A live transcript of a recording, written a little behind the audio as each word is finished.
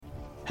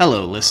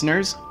Hello,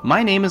 listeners.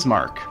 My name is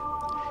Mark.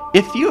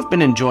 If you have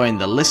been enjoying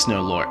the Listener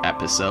Lore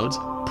episodes,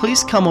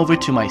 please come over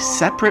to my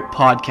separate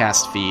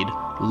podcast feed,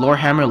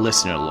 Lorehammer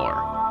Listener Lore.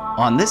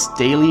 On this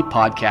daily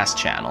podcast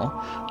channel,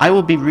 I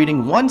will be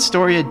reading one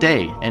story a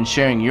day and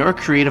sharing your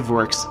creative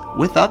works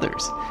with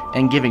others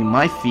and giving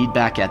my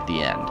feedback at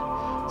the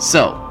end.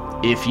 So,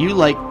 if you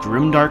like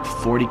grimdark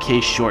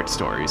 40k short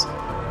stories,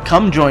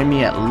 come join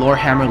me at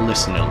Lorehammer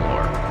Listener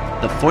Lore,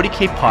 the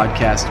 40k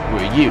podcast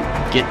where you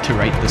get to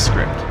write the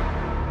script.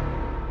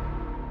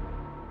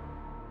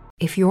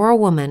 If you're a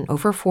woman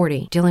over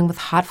 40 dealing with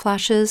hot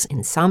flashes,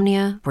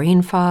 insomnia,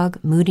 brain fog,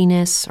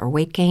 moodiness, or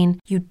weight gain,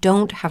 you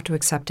don't have to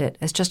accept it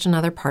as just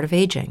another part of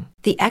aging.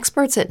 The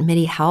experts at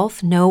MIDI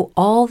Health know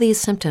all these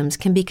symptoms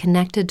can be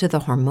connected to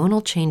the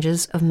hormonal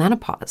changes of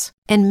menopause.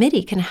 And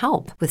MIDI can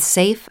help with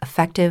safe,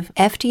 effective,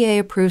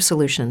 FDA-approved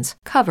solutions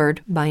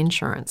covered by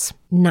insurance.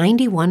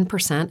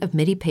 91% of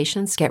MIDI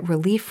patients get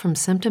relief from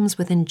symptoms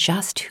within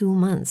just 2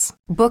 months.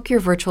 Book your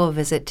virtual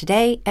visit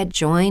today at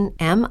joinmidi.com.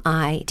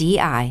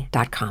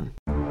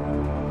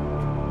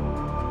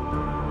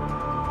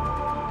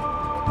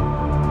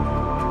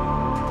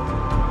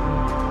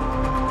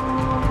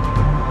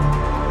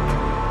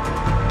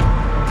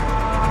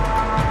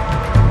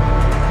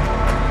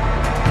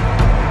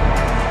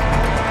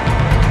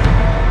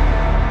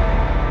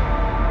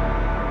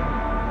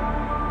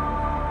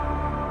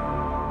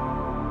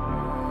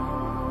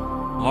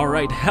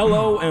 Alright,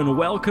 hello and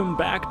welcome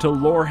back to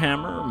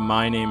Lorehammer.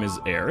 My name is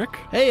Eric.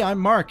 Hey, I'm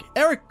Mark.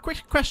 Eric,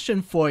 quick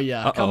question for you.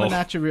 Uh-oh. Coming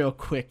at you real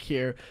quick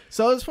here.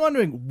 So I was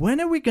wondering, when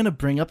are we going to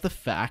bring up the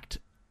fact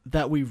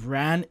that we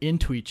ran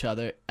into each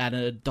other at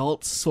an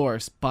adult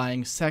source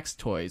buying sex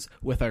toys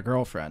with our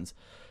girlfriends?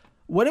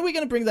 When are we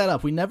going to bring that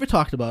up? We never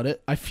talked about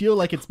it. I feel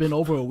like it's been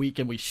over a week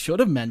and we should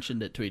have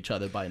mentioned it to each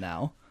other by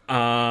now.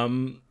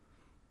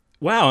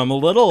 Wow, I'm a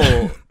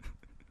little...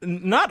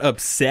 not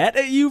upset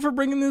at you for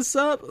bringing this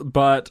up,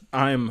 but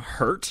I'm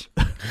hurt,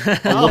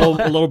 a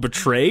little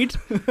betrayed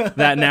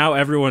that now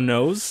everyone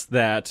knows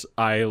that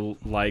I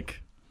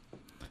like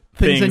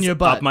Things in your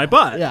butt. up my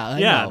butt. Yeah, I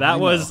know. I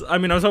was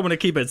hoping to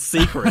keep it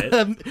secret.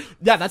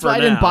 Yeah, that's why I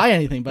now. didn't buy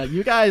anything, but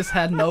you guys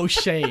had no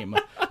shame.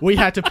 We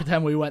had to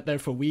pretend we went there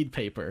for weed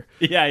paper.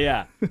 Yeah.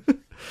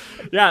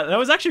 Yeah, that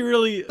was actually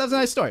really, That's a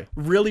nice story.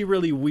 really,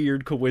 really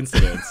weird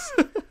coincidence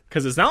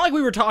because it's not like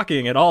we were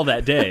talking at all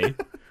that day.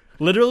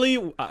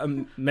 Literally,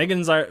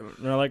 Megan's are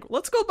like,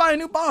 let's go buy a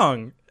new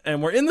bong.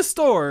 And we're in the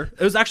store.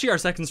 It was actually our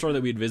second store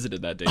that we had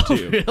visited that day,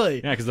 too. Oh,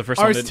 really? Yeah, because the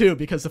first Ours one... too,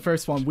 because the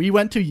first one we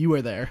went to, you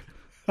were there.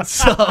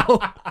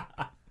 So...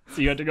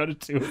 So you had to go to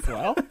two as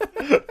well?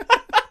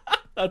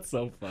 That's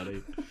so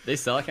funny. They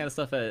sell that kind of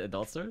stuff at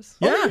adult stores?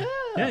 Yeah.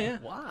 Oh, Yeah.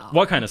 Wow.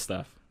 What kind of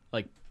stuff?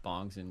 Like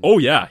bongs and... Oh,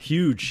 yeah.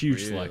 Huge Really?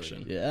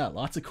 selection. Yeah,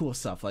 lots of cool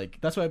stuff. Like,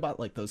 that's why I bought,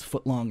 like, those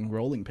foot-long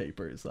rolling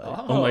papers. Like,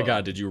 Oh, my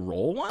God. Did you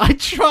roll one? I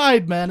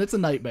tried, man. It's a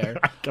nightmare.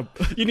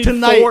 You need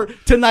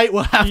Tonight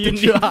we'll have You to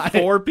need try.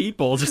 4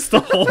 people just to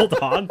hold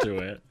on to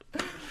it.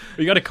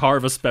 You got to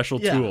carve a special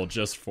Yeah. tool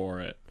just for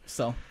it.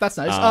 So, that's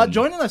nice.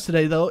 Joining us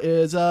today, though,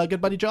 is good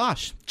buddy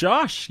Josh.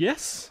 Josh,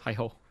 yes.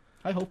 Hi-ho.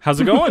 I hope. How's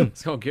it going?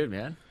 It's going good,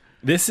 man.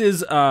 This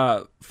is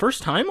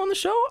first time on the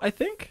show, I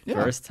think. Yeah.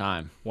 First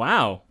time.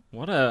 Wow,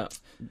 what a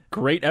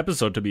great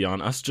episode to be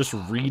on. Us just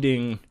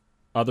reading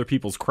other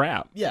people's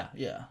crap. Yeah.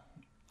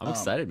 I'm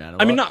excited, man.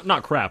 I mean,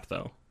 not crap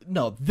though.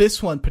 No,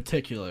 this one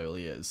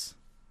particularly is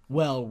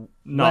well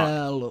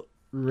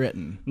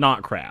written.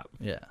 Not crap.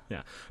 Yeah.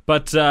 Yeah.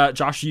 But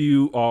Josh,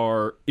 you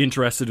are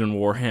interested in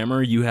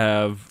Warhammer. You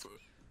have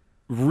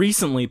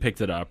recently picked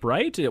it up,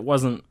 right?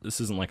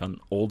 This isn't like an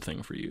old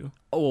thing for you.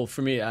 Oh, well,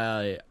 for me,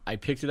 I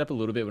picked it up a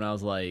little bit when I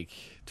was like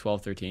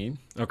 12, 13.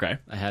 Okay.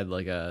 I had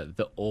like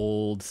the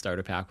old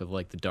starter pack with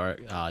like the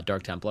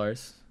Dark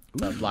Templars,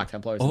 the Black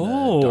Templars, and the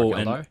Dark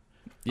and- Eldar.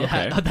 Yeah,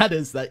 Okay.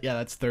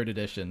 that's 3rd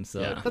edition,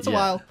 so Yeah. that's a Yeah.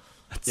 while.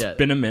 Yeah.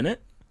 Been a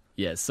minute.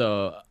 Yeah,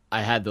 so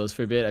I had those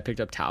for a bit. I picked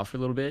up Tau for a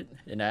little bit,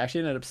 and I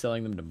actually ended up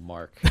selling them to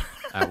Mark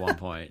at one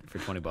point for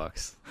 $20.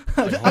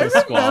 Like, I whole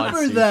squad remember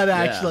seats. that Yeah.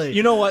 actually.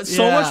 You know what?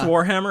 So Yeah. much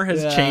Warhammer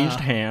has Yeah. changed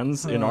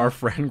hands in our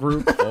friend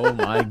group. Oh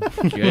my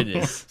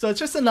goodness. So it's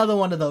just another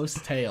one of those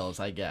tales,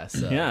 I guess.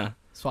 Yeah.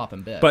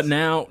 Swapping bits. But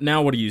now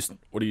what are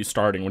you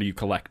starting? What are you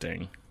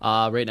collecting?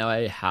 Right now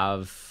I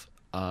have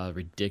a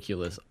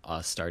ridiculous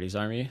Astartes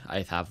army.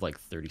 I have like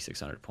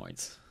 3,600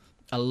 points.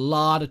 a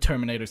lot of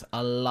Terminators,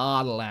 a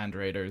lot of Land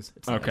Raiders.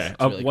 It's nice. Okay. It's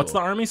really What's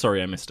cool. the army?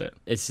 Sorry, I missed it.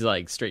 It's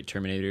like straight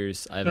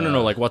Terminators.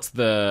 No. Like, what's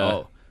the...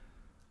 Oh,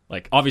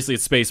 Like, obviously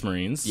it's Space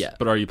Marines. Yeah.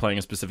 But are you playing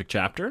a specific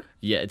chapter?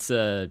 yeah, it's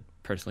a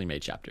personally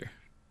made chapter.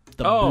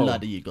 The Oh.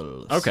 Blood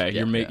Eagles. Okay,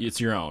 Yeah, yeah.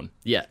 it's your own.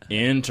 Yeah,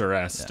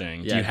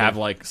 Interesting. Yeah. Do you Yeah, have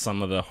like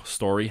some of the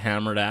story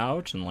hammered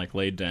out and like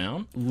laid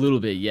down? a little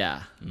bit.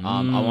 Yeah.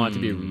 I want it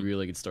to be a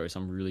really good story, so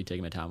I'm really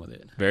taking my time with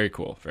it. Very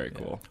cool. Very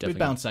cool. We Definitely.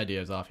 bounced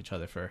ideas off each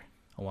other for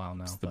a while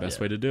now. The best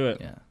way to do it.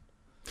 Yeah.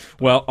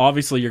 Well,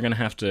 obviously you're going to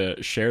have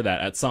to share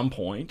that at some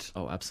point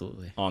Oh,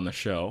 absolutely. on the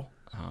show.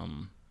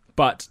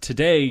 But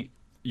today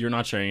you're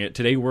not sharing it.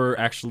 Today we're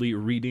actually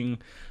reading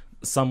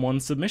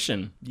someone's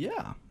submission.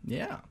 Yeah.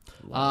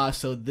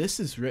 So this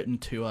is written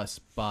to us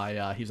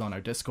by, he's on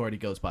our Discord. He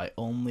goes by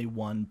Only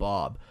One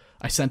Bob.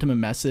 I sent him a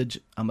message.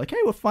 I'm like, hey,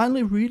 we're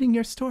finally reading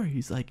your story.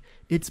 He's like,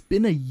 it's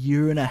been 1.5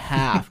 years.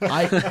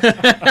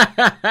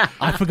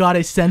 I forgot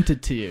I sent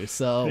it to you.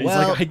 So, He's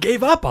like, I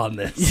gave up on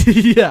this.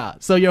 yeah.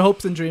 So your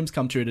hopes and dreams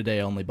come true today,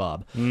 Only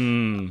Bob.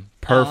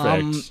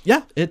 Perfect.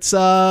 Yeah, it's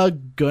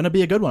going to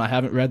be a good one. I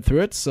haven't read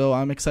through it, so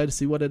I'm excited to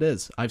see what it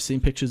is. I've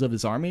seen pictures of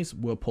his armies.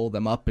 We'll pull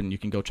them up, and you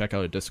can go check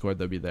out a Discord.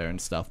 They'll be there and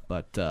stuff.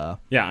 But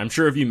yeah, I'm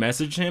sure if you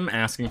message him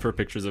asking for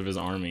pictures of his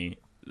army,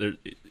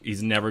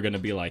 he's never going to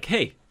be like,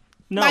 hey,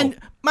 no.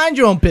 Mind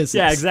your own business.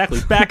 Yeah,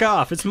 exactly. Back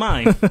off. It's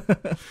mine.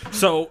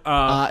 So,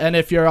 and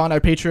if you're on our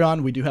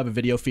Patreon, we do have a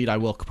video feed. I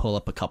will pull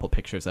up a couple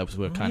pictures as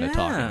we're kind of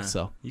talking.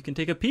 So you can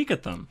take a peek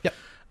at them. Yep.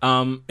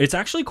 It's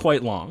actually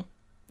quite long.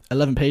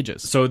 11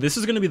 pages. So this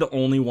is going to be the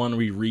only one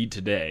we read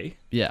today.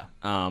 Yeah.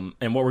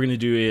 And what we're going to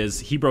do is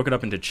he broke it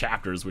up into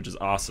chapters, which is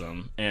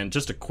awesome. And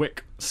just a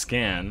quick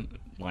scan,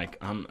 like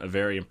I'm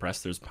very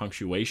impressed. There's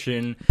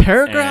punctuation,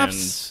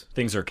 paragraphs, and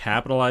things are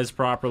capitalized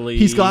properly.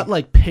 He's got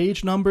like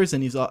page numbers,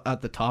 and he's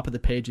at the top of the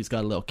page. He's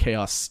got a little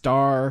chaos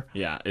star.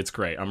 Yeah, it's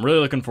great. I'm really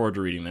looking forward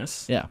to reading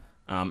this. Yeah.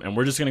 And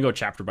we're just going to go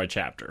chapter by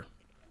chapter.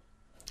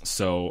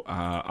 So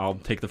I'll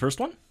take the first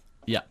one.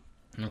 Yeah.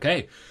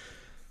 Okay.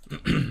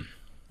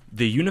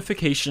 The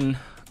Unification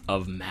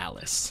of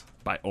Malice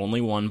by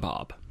Only One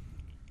Bob.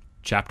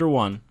 Chapter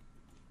 1,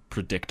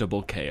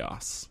 Predictable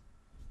Chaos.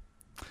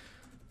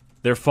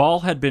 Their fall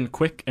had been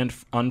quick and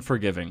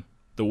unforgiving.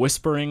 The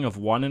whispering of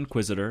one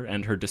inquisitor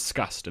and her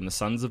disgust in the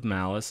Sons of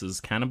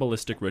Malice's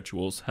cannibalistic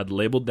rituals had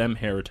labeled them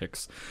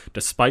heretics,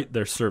 despite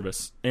their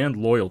service and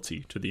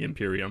loyalty to the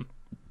Imperium.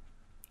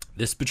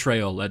 This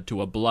betrayal led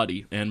to a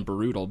bloody and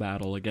brutal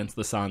battle against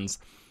the Sons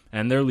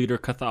and their leader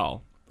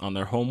Cathal on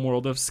their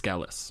homeworld of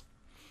Skelis.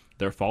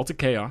 Their fall to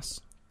chaos,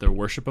 their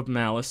worship of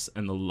malice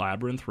and the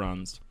labyrinth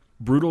runs,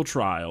 brutal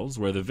trials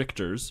where the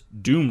victors,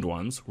 doomed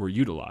ones, were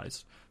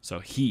utilized, so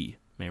he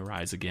may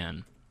rise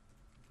again.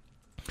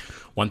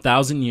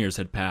 1,000 years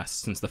had passed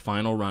since the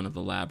final run of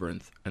the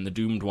labyrinth and the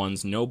doomed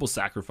one's noble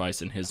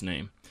sacrifice in his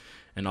name,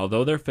 and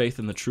although their faith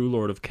in the true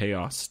Lord of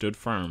Chaos stood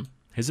firm,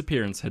 his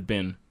appearance had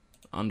been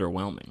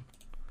underwhelming.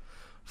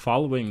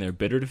 Following their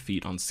bitter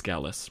defeat on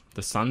Skelis,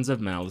 the Sons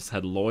of Malice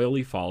had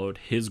loyally followed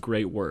his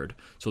great word,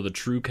 so the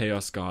true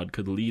Chaos God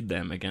could lead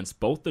them against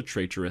both the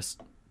treacherous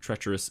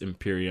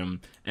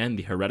Imperium and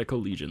the heretical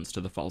legions to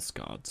the false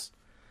gods.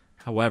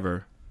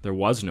 However, there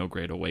was no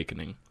great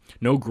awakening,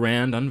 no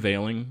grand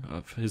unveiling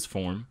of his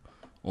form,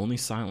 only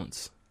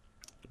silence.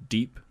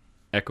 Deep,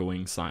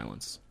 echoing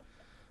silence.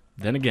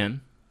 Then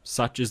again,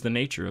 such is the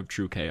nature of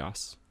true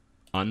chaos.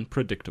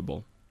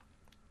 Unpredictable.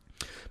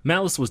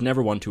 Malice was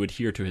never one to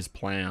adhere to his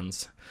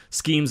plans.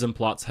 Schemes and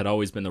plots had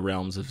always been the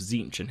realms of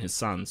Tzeentch and his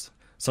sons.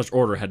 Such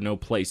order had no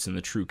place in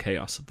the true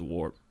chaos of the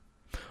warp.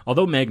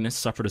 Although Magnus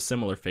suffered a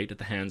similar fate at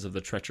the hands of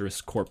the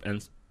treacherous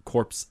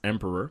corpse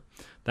emperor,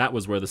 that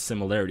was where the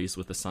similarities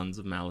with the Sons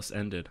of Malice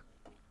ended.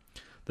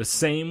 The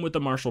same with the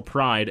martial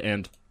pride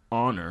and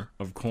honor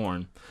of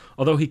Khorne.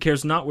 Although he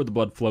cares not where the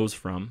blood flows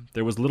from,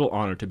 there was little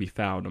honor to be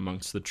found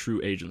amongst the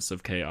true agents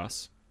of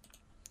chaos.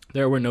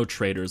 There were no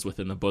traitors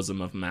within the bosom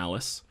of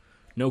Malice.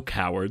 No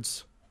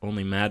cowards,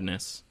 only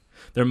madness.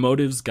 Their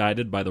motives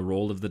guided by the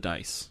roll of the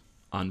dice.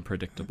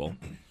 Unpredictable.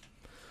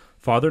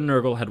 Father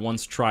Nurgle had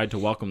once tried to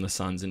welcome the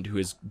Sons into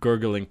his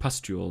gurgling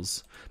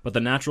pustules, but the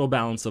natural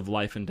balance of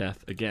life and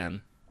death,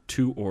 again,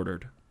 too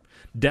ordered.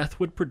 Death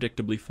would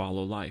predictably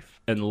follow life,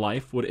 and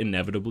life would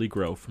inevitably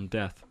grow from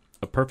death.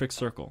 A perfect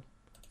circle,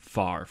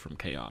 far from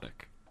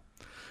chaotic.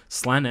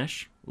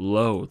 Slaanesh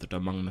loathed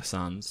among the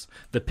Sons.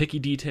 The picky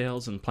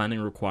details and planning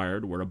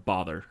required were a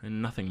bother,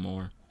 and nothing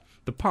more.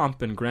 The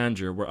pomp and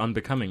grandeur were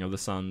unbecoming of the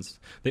Sons.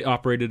 They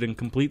operated in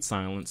complete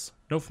silence,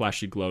 no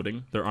flashy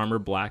gloating, their armor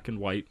black and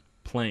white,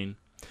 plain.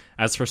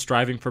 As for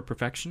striving for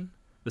perfection,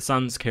 the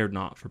Sons cared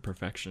not for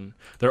perfection.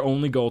 Their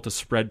only goal to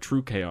spread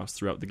true chaos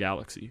throughout the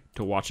galaxy,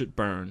 to watch it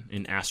burn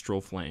in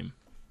astral flame.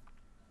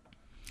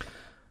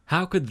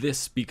 How could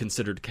this be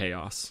considered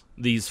chaos,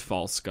 these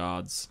false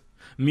gods?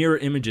 Mirror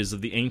images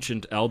of the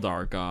ancient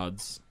Eldar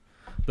gods.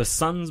 The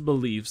Sons'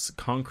 beliefs,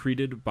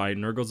 concreted by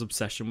Nurgle's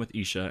obsession with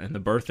Isha and the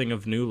birthing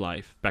of new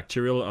life,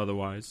 bacterial or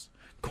otherwise,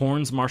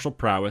 Khorne's martial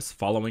prowess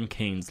following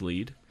Kane's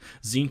lead,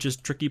 Tzeentch's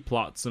tricky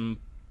plots and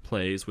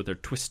plays with their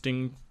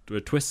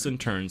twists and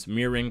turns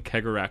mirroring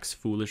Kegarak's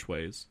foolish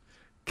ways.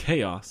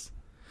 Chaos.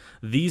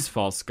 These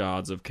false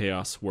gods of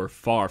chaos were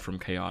far from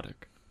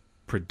chaotic,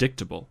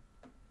 predictable,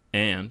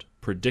 and,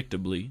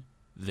 predictably,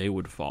 they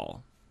would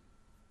fall.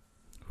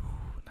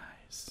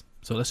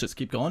 So let's just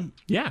keep going.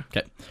 Yeah.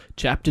 Okay.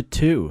 Chapter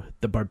 2,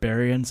 The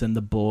Barbarians and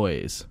the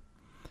Boys.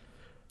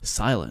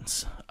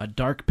 Silence. A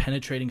dark,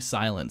 penetrating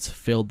silence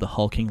filled the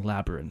hulking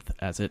labyrinth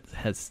as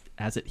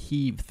it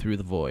heaved through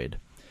the void.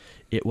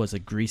 It was a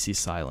greasy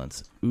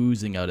silence,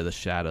 oozing out of the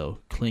shadow,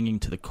 clinging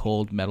to the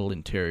cold metal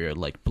interior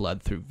like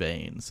blood through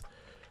veins.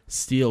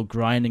 steel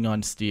grinding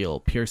on steel,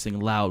 piercing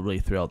loudly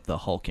throughout the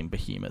hulking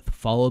behemoth,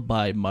 followed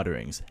by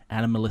mutterings,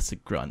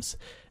 animalistic grunts,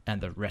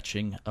 and the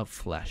retching of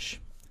flesh.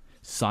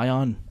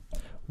 Sion,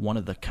 one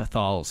of the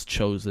Cathal's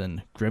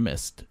chosen,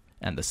 grimaced,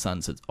 and the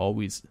sons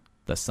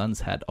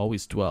had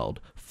always dwelled,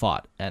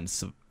 fought, and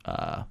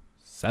survived,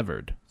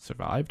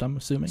 I'm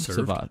assuming?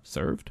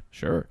 Served?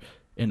 Sure.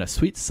 In a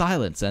sweet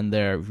silence, and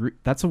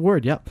that's a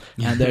word, yep.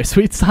 And their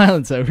sweet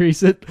silence at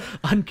recent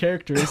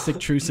uncharacteristic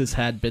truces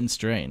had been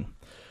strained.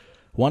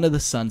 One of the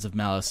sons of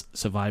Malice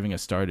surviving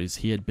Astartes,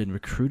 he had been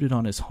recruited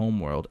on his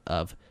homeworld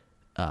of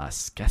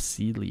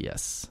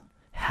Scacilius,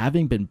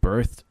 having been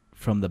birthed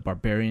from the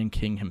barbarian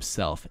king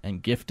himself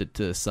and gifted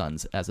to the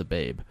sons as a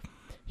babe.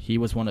 He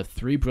was one of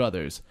 3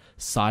 brothers,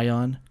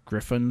 Sion,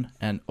 Griffin,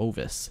 and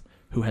Ovis,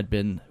 who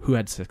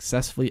had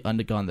successfully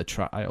undergone the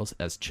trials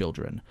as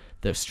children.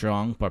 Their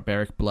strong,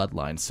 barbaric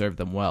bloodline served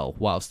them well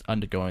whilst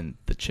undergoing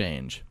the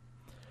change.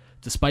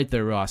 Despite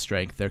their raw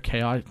strength, their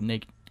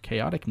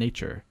chaotic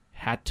nature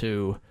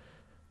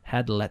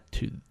had led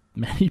to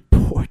many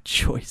poor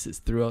choices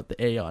throughout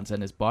the aeons,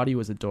 and his body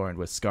was adorned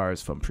with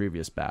scars from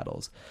previous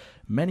battles,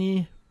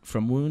 many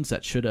from wounds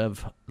that should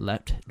have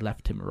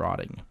left him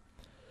rotting.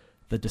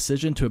 The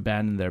decision to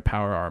abandon their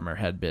power armor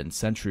had been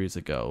centuries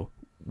ago,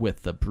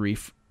 with the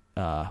belief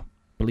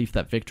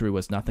that victory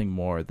was nothing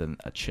more than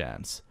a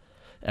chance.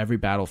 Every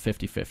battle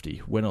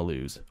 50-50, win or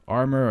lose,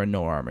 armor or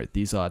no armor,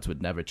 these odds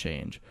would never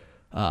change.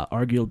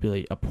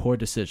 Arguably a poor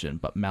decision,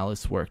 but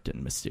Malice worked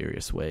in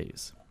mysterious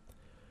ways.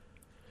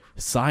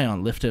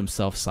 Sion lifted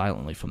himself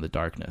silently from the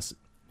darkness.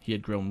 He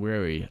had grown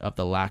weary of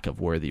the lack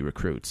of worthy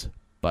recruits,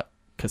 but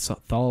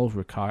Cathal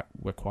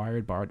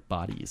required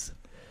bodies.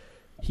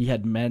 He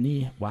had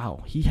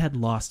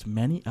lost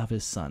many of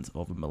his sons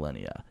over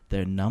millennia,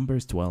 their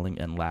numbers dwelling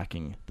and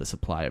lacking the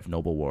supply of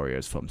noble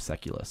warriors from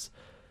Seculus.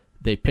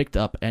 They picked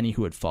up any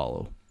who would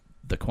follow,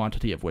 the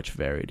quality of which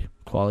varied.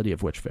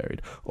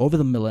 Over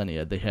the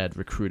millennia, they had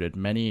recruited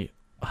many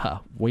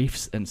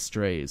waifs and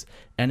strays,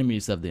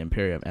 enemies of the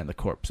Imperium and the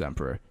Corpse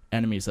Emperor,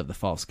 enemies of the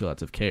false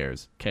gods of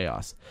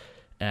chaos,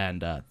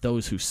 and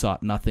those who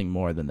sought nothing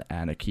more than the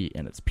anarchy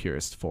in its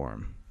purest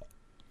form.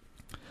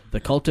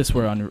 The cultists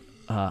were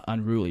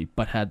unruly,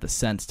 but had the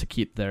sense to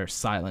keep their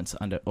silence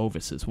under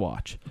Ovis's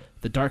watch.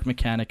 The Dark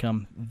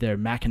Mechanicum, their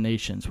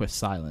machinations were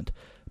silent,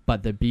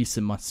 but their beasts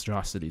and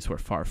monstrosities were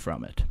far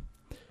from it.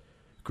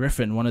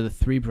 Griffin, one of the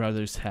 3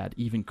 brothers, had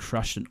even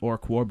crushed an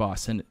orc war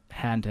boss in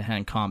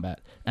hand-to-hand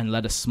combat and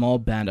led a small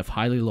band of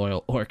highly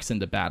loyal orcs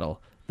into battle,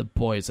 the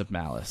Boys of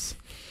Malice.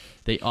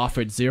 They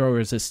offered zero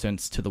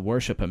resistance to the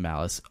worship of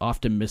Malice,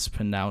 often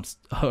mispronounced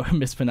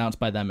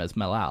by them as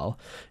Malal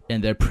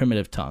in their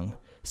primitive tongue,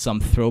 some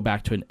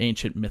throwback to an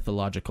ancient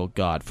mythological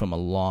god from a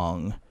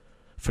long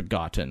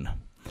forgotten,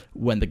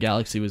 when the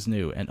galaxy was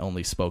new and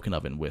only spoken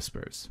of in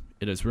whispers.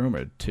 It is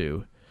rumored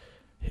to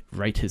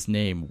write his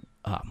name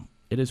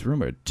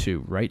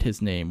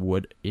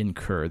would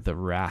incur the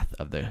wrath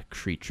of the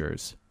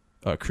creators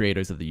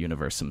of the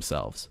universe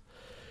themselves.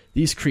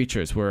 These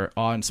creatures were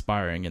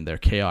awe-inspiring in their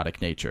chaotic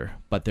nature,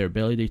 but their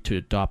ability to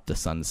adopt the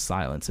sun's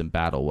silence in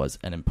battle was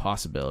an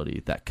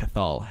impossibility that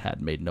Cathal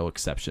had made no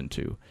exception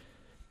to.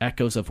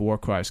 Echoes of war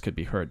cries could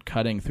be heard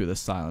cutting through the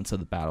silence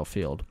of the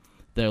battlefield,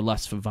 their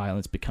lust for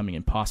violence becoming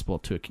impossible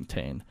to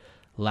contain.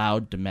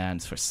 Loud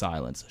demands for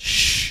silence.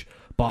 Shh!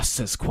 Boss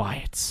says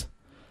quiet!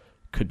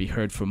 Could be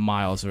heard for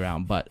miles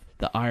around, but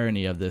the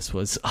irony of this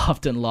was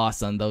often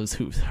lost on those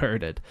who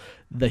heard it.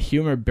 The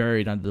humor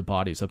buried under the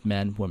bodies of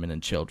men, women,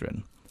 and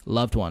children.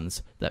 Loved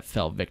ones that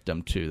fell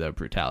victim to their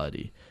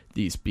brutality.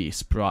 These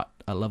beasts brought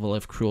a level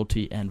of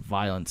cruelty and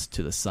violence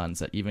to the sons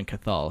that even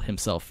Cathal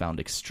himself found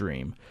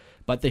extreme.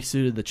 But they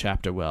suited the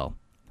chapter well,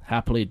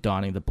 happily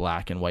donning the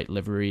black and white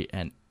livery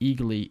and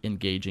eagerly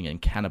engaging in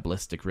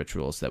cannibalistic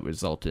rituals that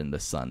resulted in the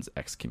sons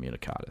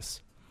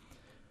excommunicatus.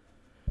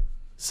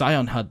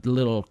 Sion had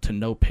little to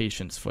no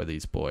patience for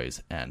these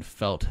boys and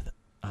felt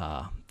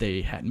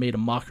they had made a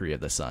mockery of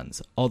the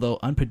sons. Although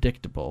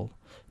unpredictable,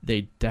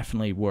 they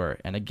definitely were,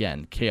 and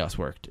again, chaos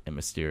worked in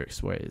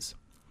mysterious ways.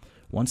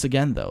 Once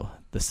again, though,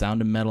 the sound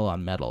of metal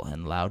on metal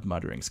and loud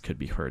mutterings could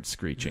be heard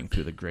screeching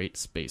through the great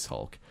space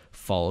hulk,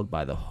 followed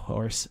by the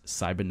hoarse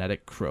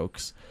cybernetic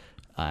croaks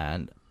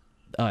and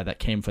that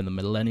came from the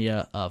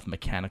millennia of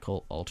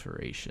mechanical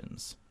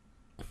alterations.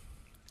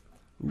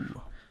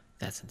 Ooh,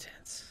 that's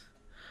intense.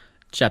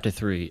 Chapter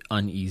 3,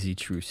 Uneasy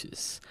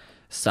Truces.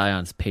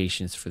 Sion's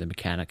patience for the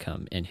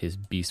Mechanicum and his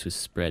beast was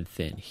spread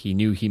thin. He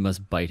knew he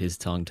must bite his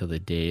tongue till the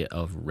day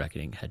of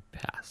reckoning had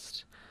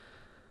passed.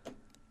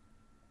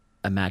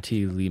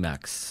 Amati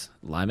Limax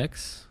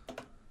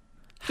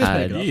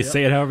had... You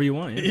say it however you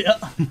want. Yeah.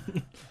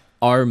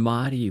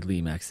 Armati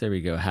Limax, there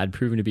we go, had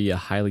proven to be a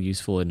highly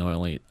useful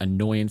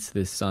annoyance to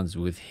the sons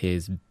with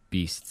his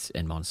beasts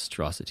and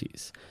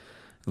monstrosities.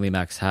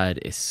 Limax had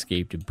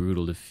escaped a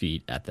brutal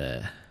defeat at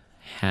the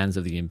hands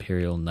of the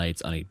Imperial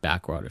Knights on a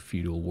backwater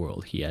feudal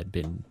world he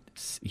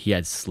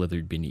had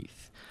slithered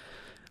beneath.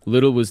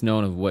 Little was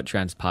known of what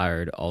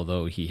transpired,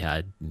 although he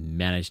had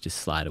managed to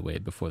slide away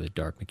before the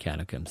Dark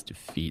Mechanicum's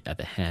defeat at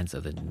the hands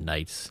of the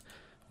Knights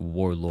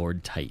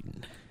warlord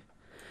Titan.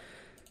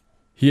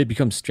 He had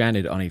become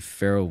stranded on a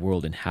feral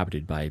world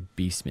inhabited by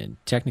beastmen,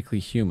 technically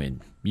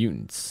human,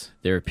 mutants.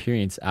 Their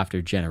appearance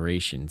after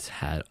generations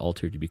had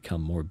altered to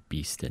become more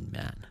beast than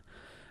man.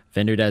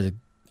 Vendered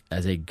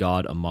as a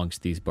god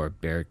amongst these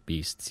barbaric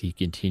beasts, he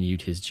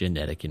continued his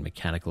genetic and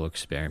mechanical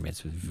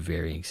experiments with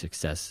varying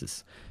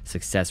success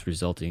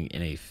resulting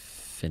in a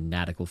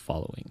fanatical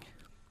following.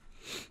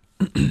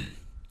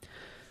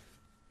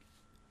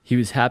 He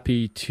was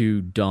happy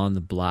to don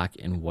the black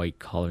and white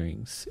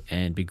colorings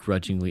and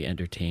begrudgingly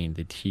entertain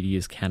the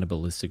tedious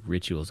cannibalistic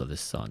rituals of the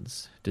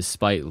sons,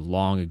 despite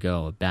long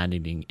ago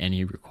abandoning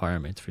any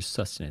requirements for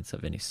sustenance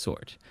of any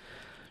sort,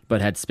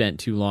 but had spent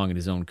too long in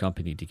his own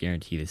company to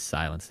guarantee the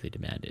silence they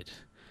demanded.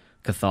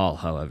 Cathal,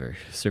 however,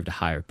 served a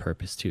higher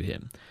purpose to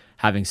him.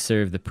 Having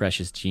served the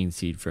precious gene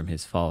seed from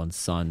his fallen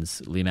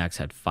sons, Limax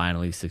had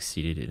finally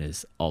succeeded in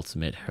his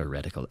ultimate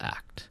heretical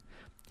act.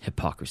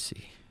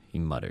 Hypocrisy, he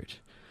muttered.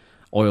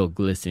 Oil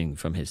glistening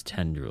from his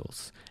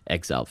tendrils,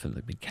 exiled from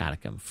the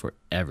Mechanicum,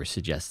 forever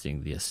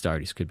suggesting the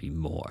Astartes could be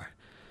more.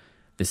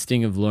 The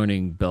sting of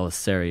learning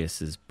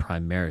Belisarius's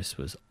Primaris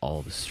was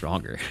all the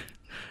stronger.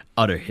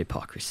 Utter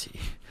hypocrisy.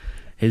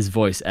 His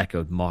voice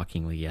echoed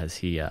mockingly as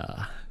he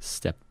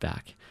stepped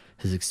back.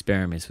 His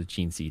experiments with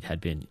Gene Seed had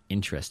been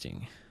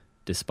interesting,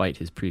 despite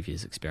his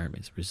previous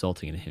experiments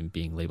resulting in him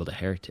being labeled a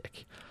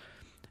heretic.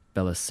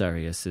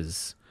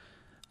 Belisarius's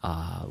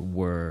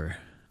were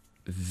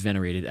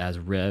venerated as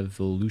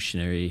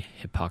revolutionary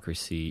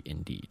hypocrisy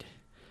indeed.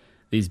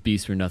 These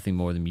beasts were nothing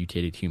more than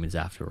mutated humans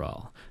after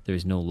all. There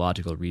is no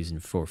logical reason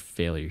for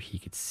failure he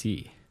could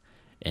see,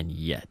 and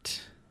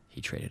yet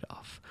he traded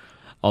off.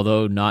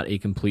 Although not a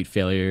complete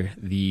failure,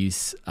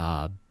 these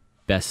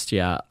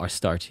Bestia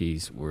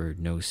Astartes were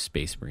no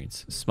space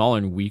marines. Smaller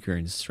and weaker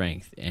in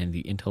strength and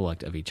the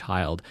intellect of a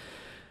child,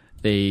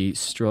 they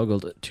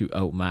struggled to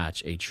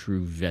outmatch a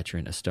true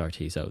veteran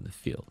Astartes out in the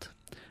field.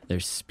 Their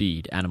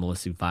speed,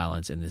 animalistic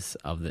violence, and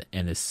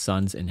the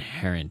sun's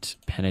inherent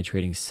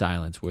penetrating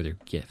silence were their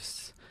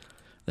gifts.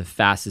 The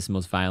fastest,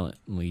 most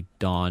violently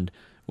donned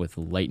with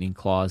lightning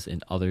claws,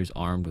 and others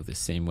armed with the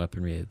same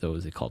weaponry as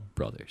those they called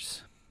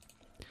brothers.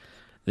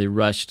 They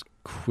rushed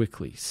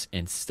quickly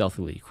and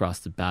stealthily across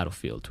the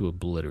battlefield to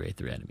obliterate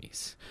their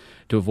enemies.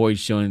 To avoid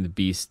showing the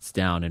beasts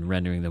down and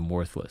rendering them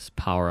worthless,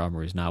 power armor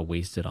was now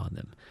wasted on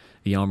them.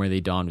 The armor they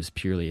donned was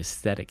purely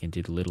aesthetic and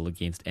did little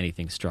against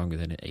anything stronger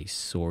than a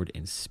sword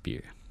and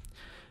spear.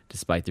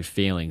 Despite their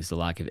failings, the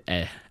lack of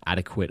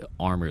adequate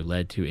armor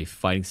led to a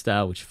fighting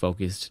style which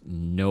focused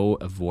no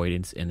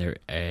avoidance in their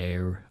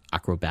air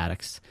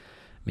acrobatics,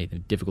 made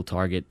them difficult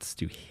targets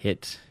to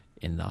hit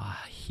in the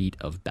heat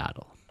of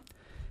battle.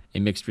 A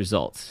mixed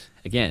result.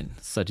 Again,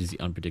 such is the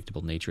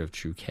unpredictable nature of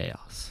true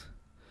chaos.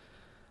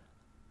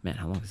 Man,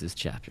 how long is this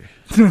chapter?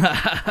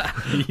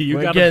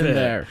 We're getting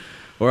there.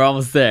 We're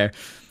almost there.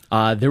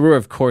 There were,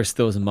 of course,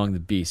 those among the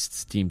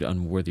beasts deemed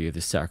unworthy of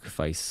the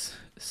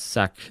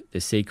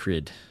the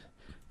sacred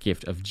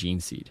gift of gene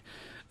seed.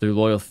 Their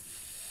loyal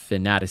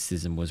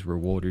fanaticism was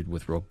rewarded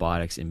with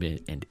robotics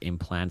and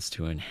implants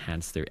to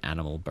enhance their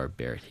animal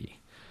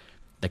barbarity.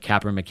 The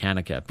Capra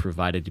Mechanica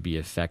provided to be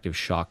effective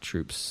shock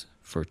troops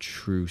for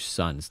true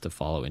sons to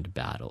follow into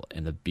battle,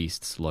 and the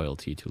beasts'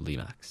 loyalty to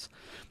Limax.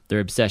 Their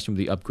obsession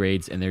with the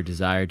upgrades and their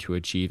desire to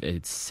achieve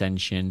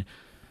ascension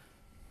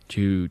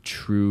to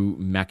true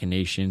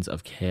machinations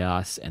of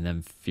chaos and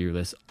them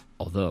fearless,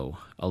 although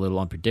a little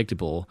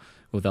unpredictable,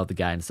 without the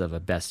guidance of a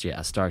Bestia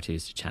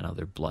Astartes to channel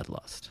their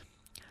bloodlust.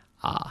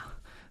 Ah,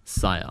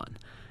 Scion,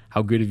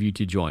 how good of you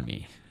to join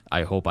me.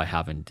 I hope I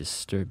haven't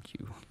disturbed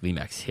you,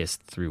 Limax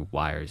hissed through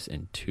wires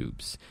and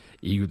tubes,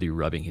 eagerly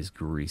rubbing his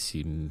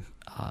greasy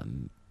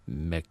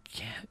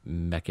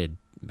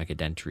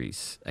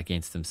mechadentries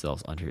against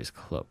themselves under his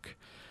cloak.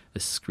 The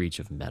screech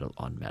of metal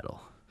on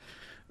metal.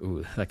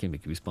 Ooh, that can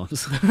make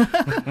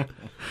goosebumps.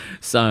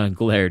 Scion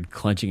glared,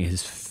 clenching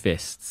his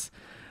fists.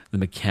 The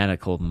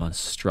mechanical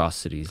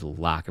monstrosity's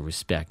lack of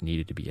respect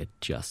needed to be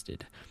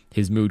adjusted.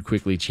 His mood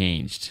quickly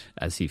changed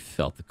as he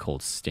felt the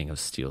cold sting of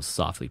steel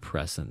softly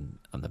press on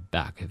the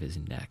back of his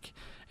neck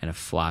and a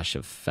flash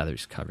of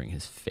feathers covering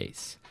his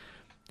face.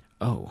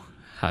 Oh,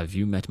 have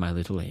you met my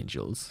little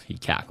angels? He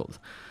cackled,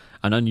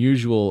 an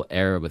unusual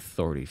air of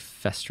authority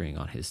festering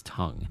on his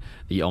tongue.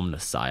 The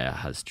Omnissiah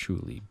has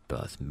truly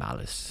birthed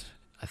malice,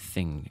 a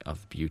thing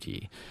of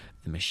beauty.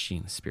 The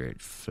machine spirit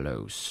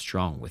flows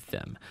strong with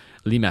them.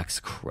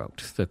 Limax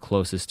croaked, the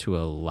closest to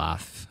a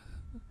laugh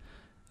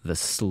the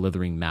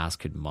slithering mass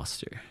could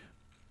muster.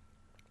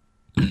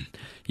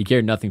 He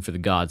cared nothing for the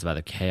gods of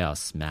either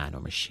chaos, man,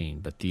 or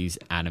machine, but these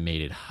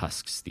animated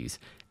husks, these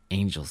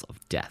angels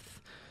of death,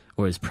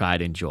 were his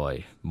pride and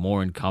joy,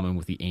 more in common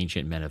with the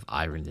ancient men of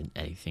iron than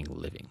anything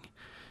living.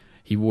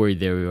 He worried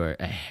they were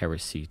a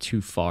heresy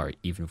too far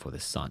even for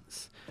the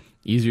sons.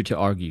 Easier to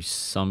argue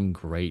some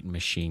great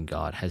machine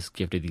god has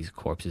gifted these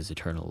corpses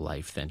eternal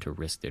life than to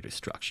risk their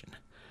destruction.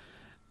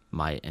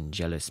 My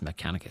Angelus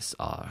Mechanicus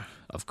are,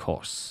 of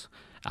course,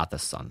 at the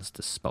sun's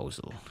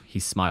disposal. He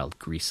smiled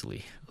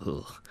greasily.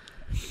 Ugh.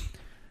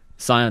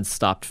 Scion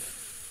stepped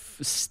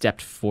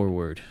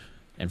forward,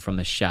 and from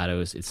the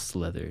shadows it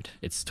slithered,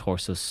 its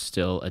torso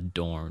still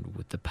adorned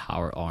with the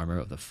power armor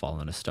of the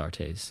fallen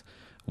Astartes,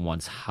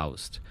 once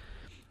housed.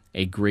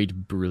 A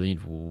great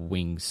brilliant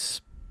wing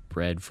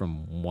spread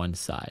from one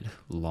side,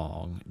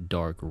 long,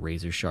 dark,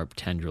 razor-sharp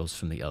tendrils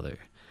from the other.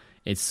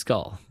 Its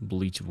skull,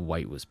 bleached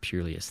white, was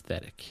purely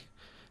aesthetic,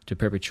 to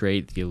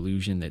perpetrate the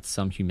illusion that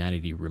some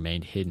humanity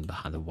remained hidden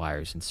behind the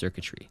wires and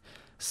circuitry,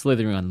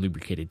 slithering on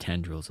lubricated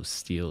tendrils of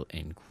steel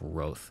and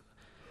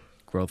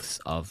growths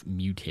of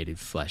mutated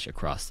flesh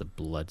across the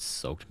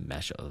blood-soaked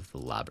mesh of the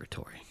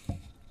laboratory.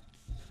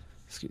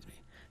 Excuse me.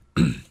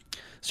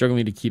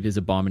 Struggling to keep his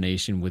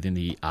abomination within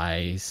the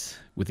eye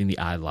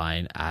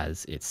line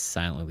as it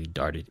silently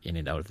darted in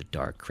and out of the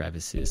dark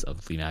crevices of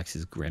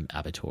Limax's grim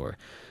abattoir,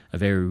 a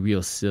very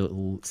real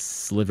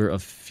sliver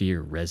of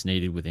fear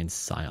resonated within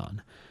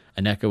Scion,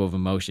 an echo of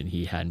emotion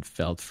he hadn't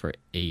felt for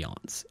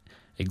aeons,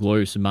 a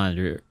glorious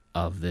reminder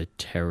of the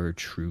terror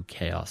true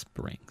chaos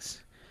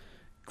brings.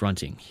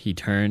 Grunting, he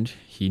turned.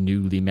 He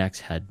knew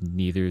Limax had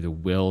neither the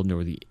will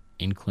nor the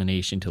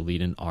inclination to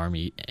lead an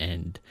army,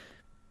 and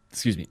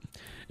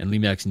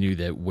Limax knew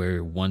that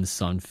where one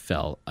sun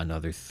fell,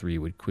 another three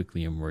would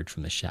quickly emerge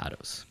from the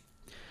shadows,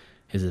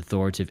 his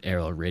authoritative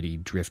air already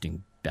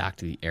drifting back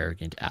to the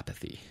arrogant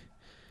apathy.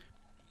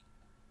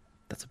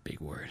 That's a big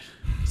word.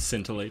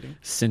 Scintillating.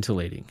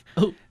 Scintillating.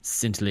 Oh.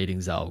 Scintillating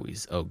as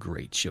always, O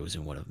great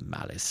chosen one of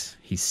malice.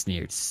 He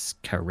sneered,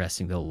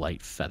 caressing the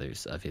light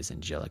feathers of his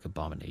angelic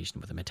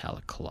abomination with a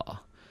metallic claw.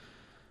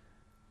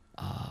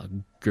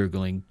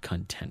 Gurgling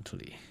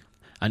contentedly.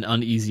 An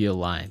uneasy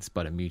alliance,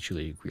 but a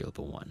mutually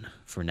agreeable one.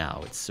 For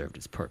now, it served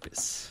its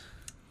purpose.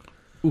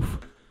 Oof.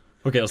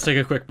 Okay, let's take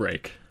a quick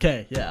break.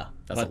 Okay, yeah.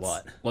 That's a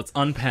lot. Let's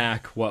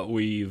unpack what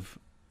we've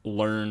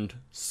learned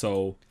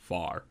so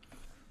far.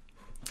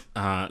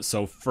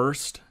 So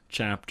first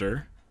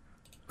chapter,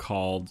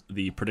 called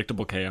The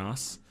Predictable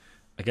Chaos.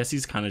 I guess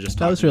he's kind of just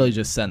that was really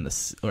just send the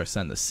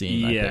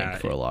scene, I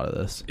think, for a lot of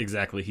this.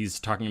 Exactly.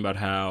 He's talking about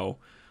how,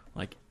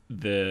 like,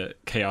 the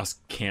chaos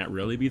can't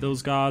really be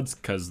those gods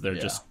because they're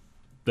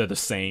the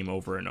same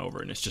over and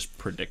over, and it's just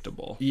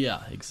predictable.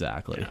 Yeah,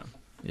 exactly.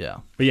 Yeah.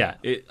 But yeah,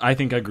 I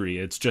think I agree.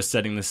 It's just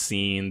setting the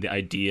scene, the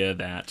idea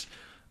that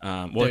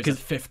there's a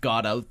fifth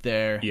god out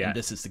there, yeah, and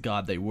this is the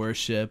god they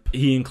worship.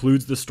 He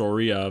includes the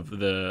story of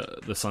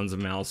the Sons of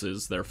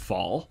Malice's, their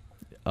fall,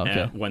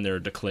 when they're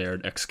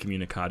declared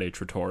excommunicade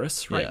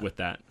traitoris, right, with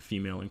that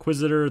female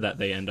inquisitor that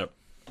they end up,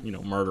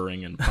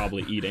 murdering and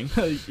probably eating.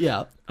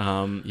 Yeah.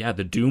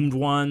 The doomed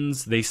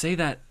ones, they say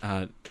that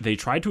they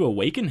tried to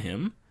awaken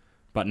him,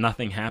 but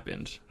nothing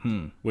happened,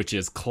 which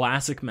is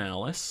classic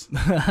Malice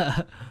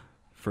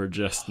for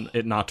just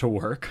it not to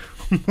work.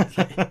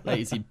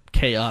 Lazy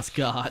chaos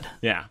god.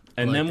 Yeah.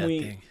 And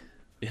then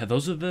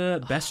those are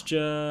the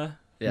Bestia.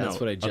 Yeah,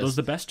 that's what I just... Are those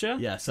the Bestia?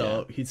 Yeah,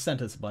 so he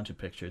sent us a bunch of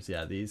pictures.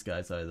 Yeah, these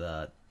guys are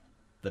the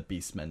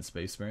Beastmen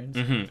Space Marines.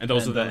 Mm-hmm. And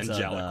those are the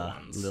angelic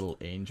ones. Little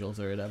angels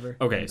or whatever.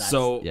 Okay,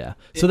 so... Yeah.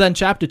 So then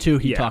chapter 2,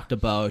 he talked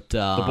about...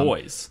 the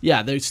boys.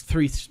 Yeah, there's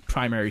 3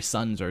 primary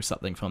sons or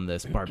something from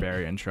this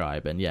barbarian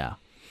tribe, and yeah.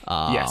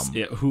 Yes.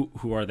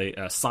 Who are they?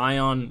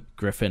 Scion,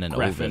 Griffin, and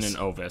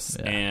Ovis.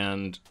 Yeah.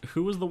 And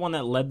who was the one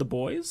that led the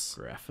boys?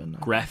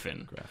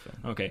 Greffin.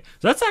 Okay.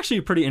 So that's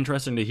actually pretty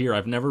interesting to hear.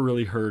 I've never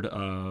really heard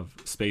of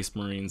Space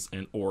Marines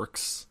and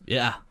Orcs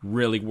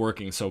really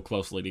working so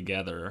closely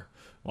together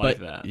like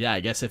that. Yeah, I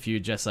guess if you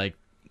just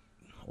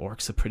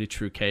Orcs are pretty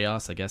true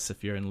chaos. I guess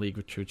if you're in league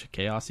with true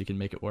chaos, you can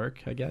make it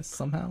work, I guess,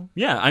 somehow.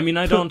 Yeah, I mean,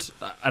 I don't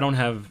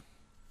have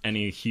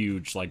any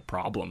huge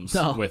problems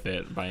with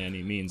it by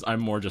any means. I'm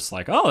more just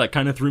that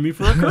kind of threw me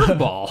for a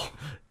curveball.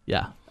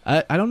 Yeah.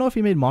 I don't know if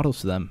he made models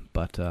for them,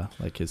 but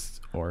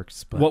his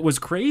orcs. But... What was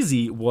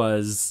crazy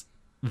was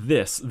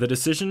the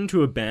decision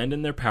to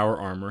abandon their power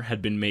armor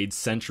had been made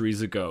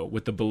centuries ago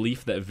with the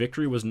belief that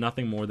victory was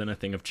nothing more than a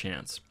thing of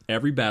chance.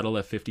 Every battle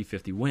a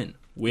 50-50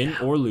 win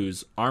or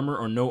lose, armor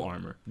or no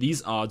armor.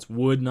 These odds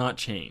would not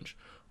change.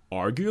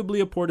 Arguably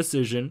a poor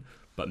decision,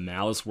 but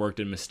Malice worked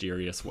in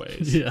mysterious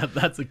ways. Yeah,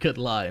 that's a good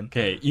line.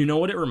 Okay, you know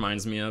what it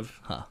reminds me of?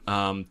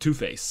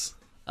 Two-Face.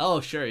 Oh,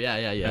 sure, yeah.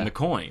 And the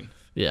coin.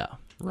 Yeah.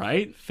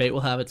 Right? Fate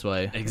will have its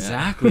way.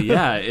 Exactly,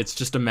 yeah. It's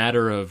just a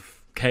matter of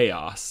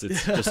chaos.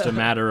 It's just a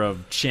matter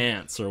of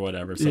chance or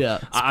whatever. So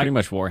it's pretty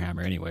much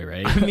Warhammer anyway,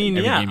 right? I mean,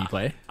 Every game you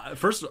play.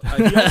 First,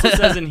 he also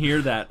says in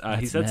here that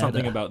he said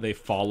something about they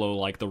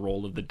follow the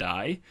roll of the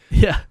die.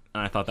 Yeah.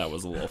 And I thought that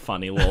was a little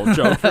funny little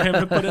joke for him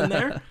to put in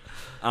there.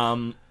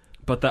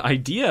 But the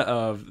idea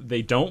of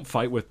they don't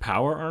fight with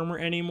power armor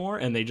anymore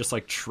and they just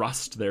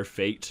trust their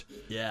fate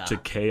to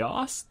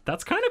chaos,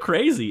 that's kind of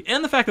crazy.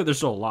 And the fact that they're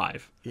still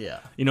alive. Yeah.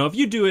 If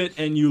you do it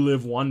and you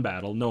live one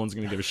battle, no one's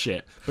going to give a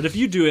shit. But if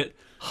you do it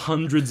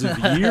hundreds of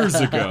years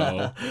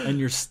ago and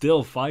you're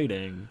still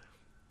fighting,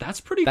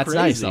 that's pretty crazy.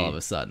 That's nice all of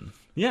a sudden.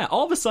 Yeah,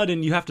 all of a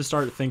sudden you have to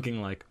start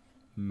thinking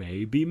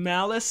maybe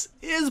Malice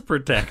is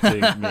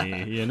protecting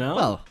me, you know?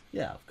 Well,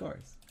 yeah, of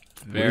course.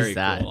 very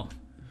that? cool.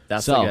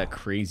 That's So, like a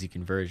crazy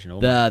conversion.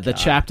 Oh my The God.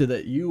 chapter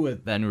that you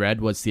had then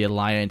read was the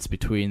alliance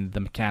between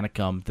the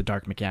Mechanicum, the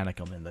Dark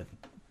Mechanicum, and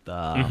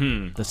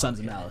the Sons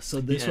of Malice.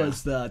 So this Yeah.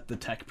 was the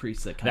tech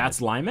priest that kind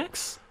That's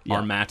Limex? Yeah.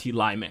 Armati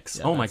Limex.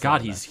 Yeah, Oh my that's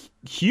god, Limex. he's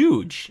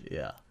huge.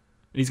 yeah.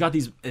 He's got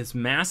this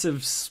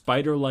massive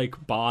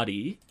spider-like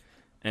body,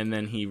 and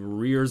then he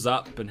rears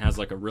up and has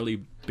like a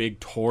really big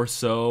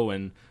torso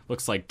and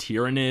looks like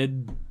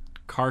Tyrannid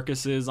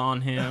carcasses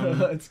on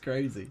him. It's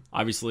crazy.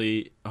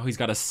 Obviously, he's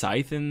got a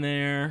scythe in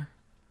there.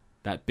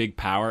 That big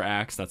power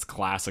axe, that's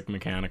classic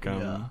Mechanicum.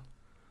 Yeah.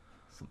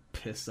 Some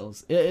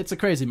pistols. It's a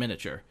crazy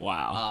miniature.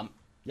 Wow.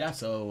 Yeah,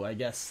 so I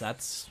guess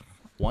that's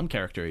one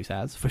character he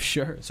has for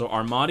sure. So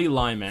Armati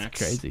Limax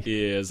crazy.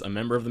 is a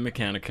member of the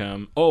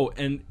Mechanicum. Oh,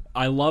 and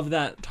I love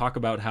that talk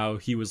about how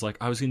he was like,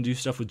 I was going to do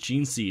stuff with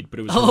Gene Seed, but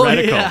it was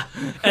heretical. yeah.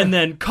 And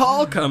then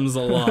Call comes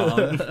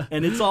along,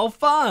 and it's all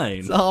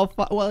fine.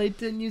 Well, he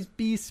didn't use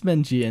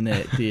Beastman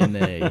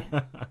DNA.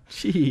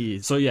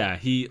 Jeez. So yeah,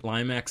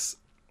 Limax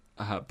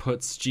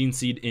puts Gene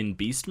Seed in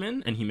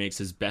Beastman, and he makes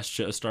his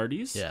Bestia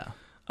Astartes. Yeah.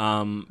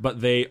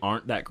 But they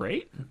aren't that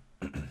great.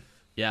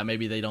 Yeah,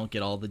 maybe they don't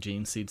get all the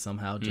gene seed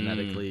somehow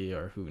genetically,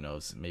 or who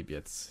knows? Maybe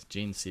it's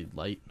gene seed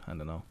light. I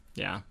don't know.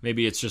 Yeah,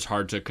 maybe it's just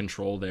hard to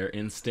control their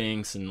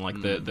instincts and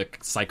like the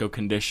psycho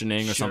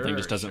conditioning or something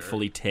just doesn't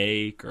fully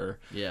take or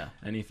Yeah.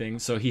 anything.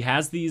 So he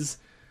has these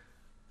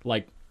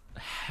like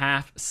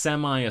half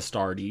semi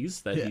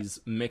Astartes that he's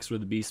mixed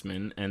with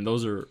Beastmen, and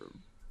those are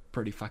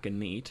pretty fucking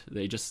neat.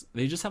 They just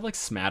have like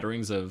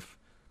smatterings of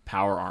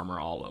power armor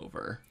all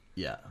over.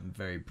 Yeah,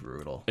 very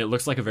brutal. It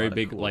looks like a very of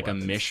big cool like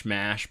weapons. a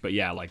mishmash, but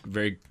yeah, like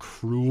very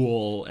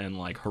cruel and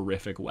like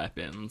horrific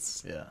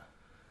weapons. Yeah.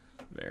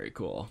 Very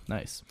cool.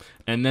 Nice.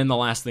 And then the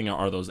last thing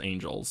are those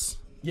angels.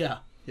 Yeah,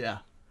 yeah.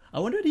 I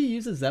wonder what he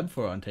uses them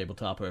for on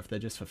tabletop, or if they're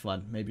just for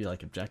fun. Maybe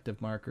like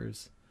objective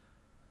markers.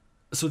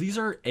 So these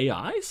are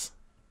AIs?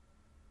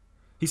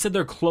 He said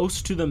they're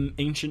close to the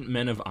ancient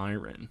men of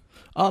Iron.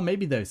 Oh,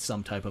 maybe there's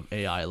some type of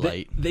AI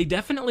light. They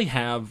definitely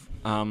have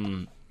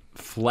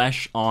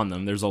flesh on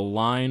them. There's a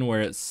line where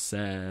it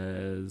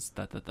says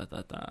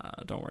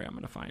Don't worry, I'm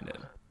gonna find it.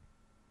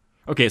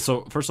 Okay,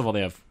 so first of all,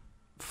 they have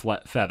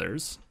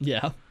feathers.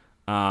 Yeah.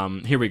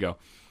 Here we go.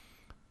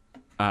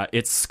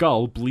 Its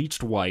skull,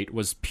 bleached white,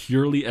 was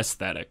purely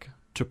aesthetic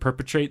to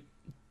perpetrate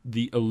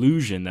the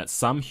illusion that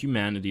some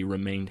humanity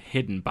remained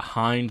hidden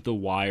behind the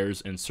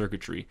wires and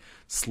circuitry,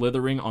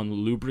 slithering on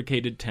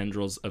lubricated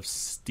tendrils of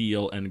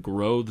steel and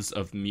growths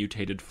of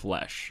mutated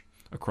flesh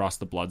across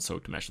the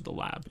blood-soaked mesh of the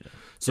lab. Yeah.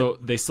 So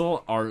they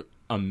still are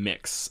a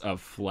mix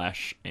of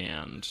flesh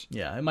and...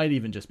 Yeah, it might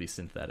even just be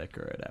synthetic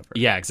or whatever.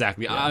 Yeah,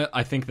 exactly. Yeah.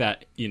 I think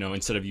that,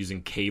 instead of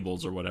using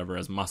cables or whatever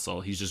as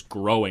muscle, he's just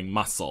growing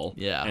muscle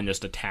and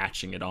just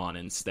attaching it on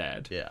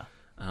instead. Yeah.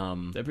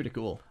 They're pretty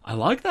cool. I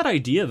like that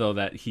idea, though,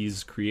 that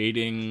he's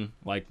creating,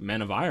 like,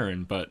 Men of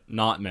Iron, but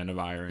not Men of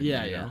Iron.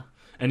 Yeah, you know? yeah.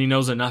 And he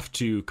knows enough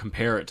to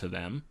compare it to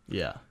them.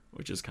 Yeah.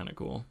 Which is kind of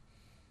cool.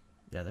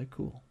 Yeah, they're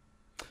cool.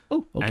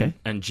 Oh, okay.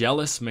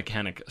 Angelus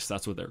Mechanicus,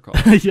 that's what they're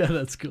called. Yeah,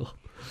 that's cool.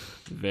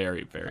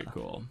 Very, very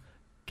cool.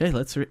 Okay,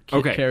 let's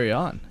carry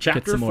on.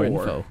 Chapter Get some more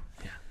 4. info.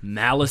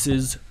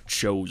 Malice's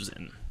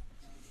Chosen.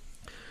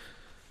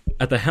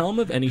 At the helm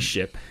of any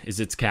ship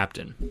is its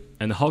captain,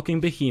 and the hulking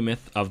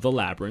behemoth of the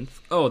Labyrinth.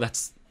 Oh,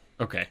 that's...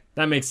 Okay,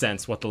 that makes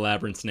sense what the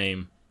Labyrinth's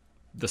name...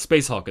 The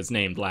Space Hulk is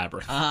named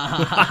Labyrinth.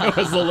 I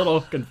was a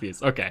little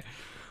confused. Okay.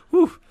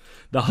 Whew.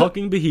 The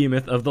hulking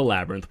behemoth of the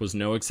Labyrinth was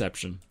no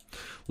exception.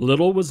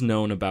 Little was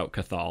known about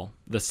Cathal,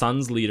 the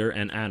Sun's leader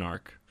and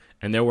anarch,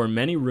 and there were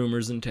many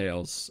rumors and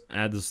tales,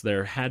 as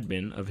there had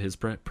been of his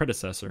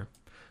predecessor.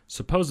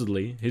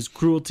 Supposedly, his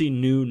cruelty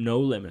knew no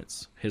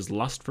limits, his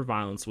lust for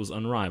violence was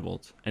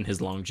unrivaled, and his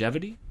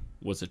longevity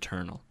was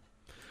eternal.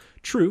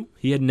 True,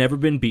 he had never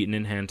been beaten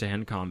in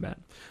hand-to-hand combat,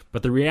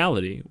 but the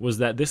reality was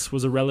that this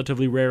was a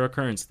relatively rare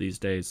occurrence these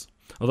days.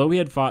 Although he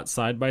had fought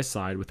side by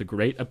side with the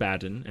great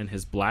Abaddon and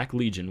his Black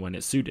Legion when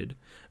it suited,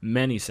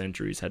 many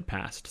centuries had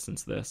passed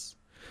since this.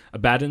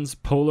 Abaddon's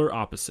polar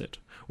opposite,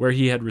 where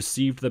he had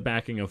received the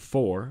backing of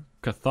 4,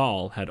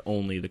 Cathal had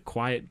only the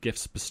quiet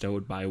gifts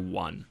bestowed by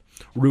 1,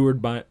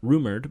 rumored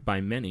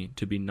by many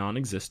to be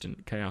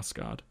non-existent Chaos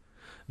God.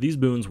 These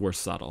boons were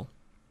subtle.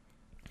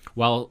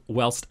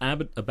 Whilst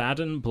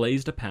Abaddon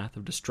blazed a path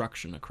of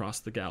destruction across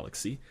the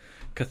galaxy,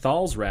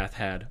 Cathal's wrath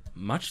had,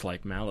 much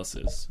like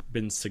Malice's,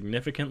 been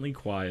significantly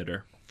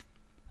quieter.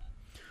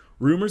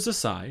 Rumors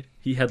aside,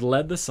 he had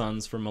led the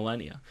Suns for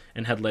millennia,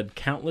 and had led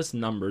countless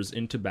numbers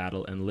into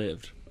battle and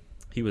lived.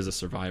 He was a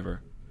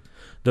survivor.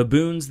 The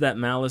boons that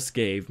Malice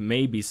gave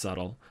may be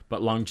subtle,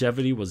 but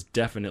longevity was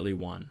definitely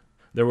one.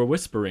 There were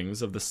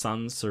whisperings of the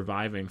Suns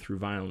surviving through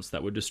violence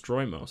that would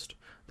destroy most,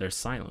 their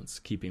silence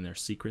keeping their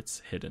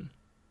secrets hidden.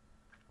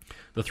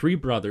 The 3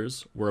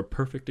 brothers were a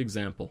perfect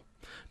example.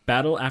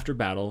 Battle after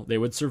battle, they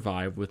would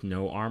survive with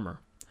no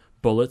armor.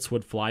 Bullets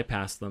would fly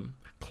past them,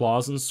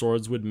 Claws and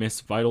swords would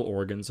miss vital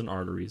organs and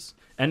arteries.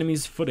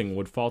 Enemies' footing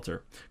would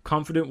falter.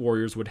 Confident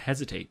warriors would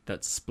hesitate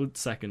that split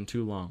second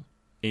too long.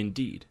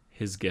 Indeed,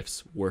 his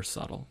gifts were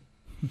subtle.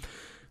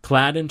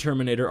 Clad in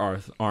Terminator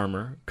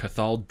armor,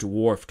 Cathal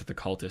dwarfed the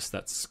cultists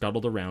that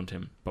scuttled around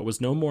him, but was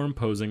no more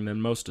imposing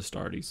than most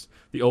Astartes,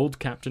 the old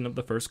captain of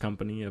the first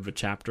company of a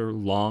chapter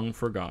long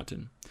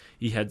forgotten.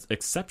 He had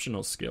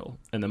exceptional skill,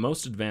 and the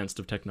most advanced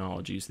of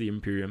technologies the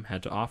Imperium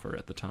had to offer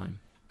at the time.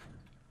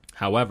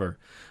 However,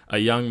 a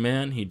young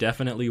man he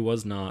definitely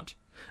was not.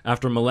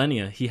 After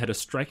millennia, he had a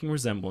striking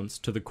resemblance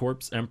to the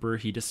corpse emperor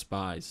he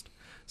despised.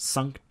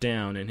 Sunk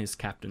down in his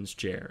captain's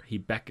chair, he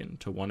beckoned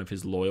to one of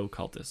his loyal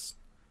cultists.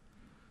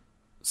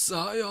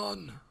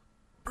 "Scion,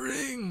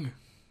 bring,"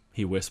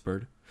 he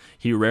whispered.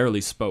 He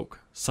rarely spoke,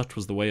 such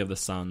was the way of the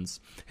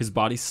Suns. His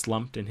body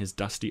slumped in his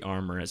dusty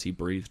armor as he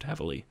breathed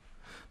heavily.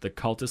 The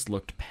cultist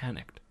looked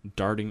panicked,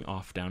 darting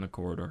off down a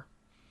corridor.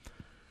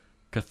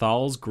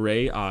 Cathal's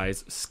gray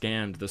eyes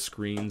scanned the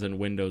screens and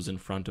windows in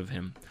front of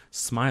him,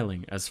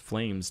 smiling as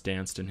flames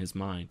danced in his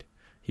mind.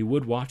 He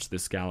would watch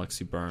this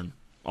galaxy burn,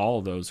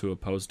 all those who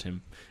opposed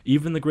him.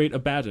 Even the great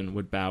Abaddon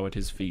would bow at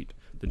his feet,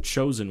 the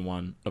chosen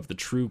one of the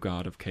true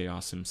god of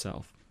chaos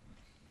himself.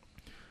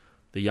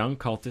 The young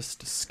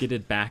cultist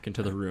skidded back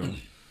into the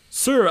room.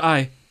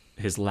 "Sir,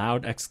 His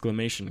loud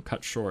exclamation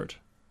cut short.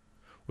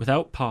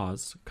 Without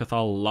pause,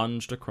 Cathal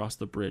lunged across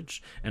the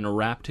bridge and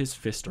wrapped his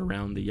fist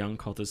around the young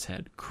cultist's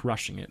head,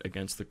 crushing it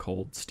against the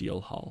cold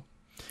steel hull.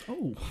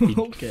 Oh,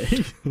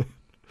 okay.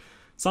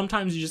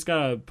 Sometimes you just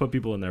gotta put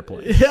people in their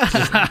place.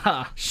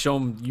 Yeah. Show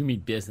them you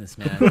mean business,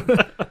 man.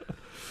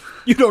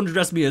 You don't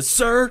address me as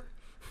sir.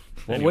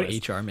 What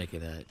would HR make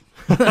of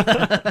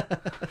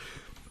that?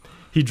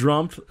 He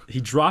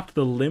dropped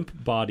the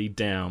limp body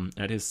down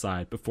at his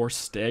side before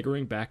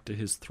staggering back to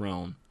his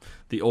throne,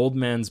 the old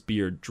man's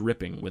beard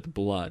dripping with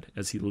blood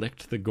as he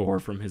licked the gore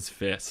from his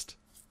fist.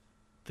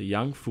 The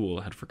young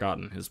fool had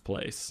forgotten his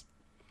place.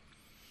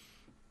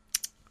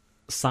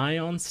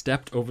 Scion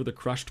stepped over the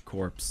crushed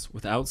corpse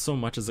without so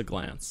much as a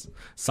glance,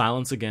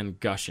 silence again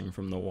gushing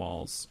from the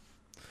walls.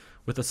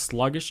 With a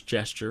sluggish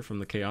gesture from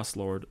the Chaos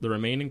Lord, the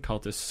remaining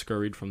cultists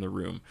scurried from the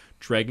room,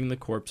 dragging the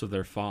corpse of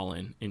their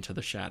fallen into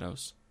the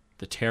shadows.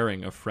 The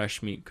tearing of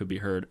fresh meat could be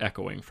heard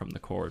echoing from the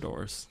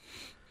corridors.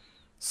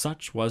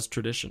 Such was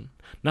tradition.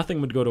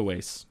 Nothing would go to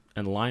waste,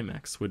 and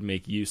Limex would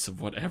make use of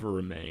whatever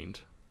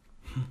remained.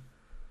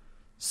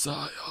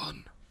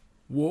 Scion,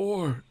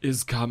 war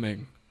is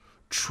coming.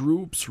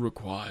 Troops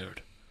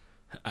required.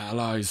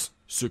 Allies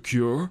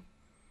secure?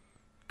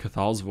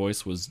 Cathal's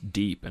voice was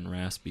deep and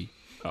raspy.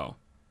 Oh.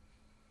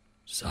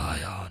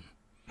 Scion,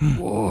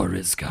 war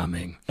is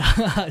coming.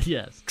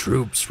 Yes.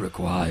 Troops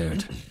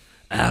required.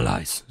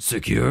 Allies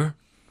secure?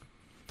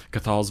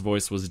 Cathal's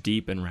voice was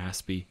deep and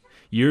raspy.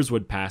 Years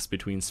would pass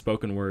between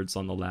spoken words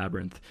on the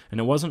labyrinth, and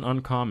it wasn't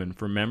uncommon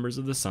for members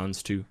of the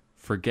Suns to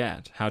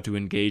forget how to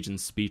engage in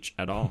speech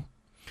at all.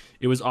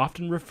 It was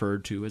often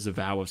referred to as a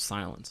vow of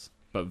silence,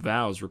 but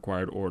vows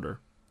required order,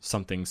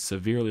 something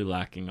severely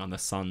lacking on the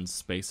Sun's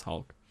space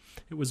hulk.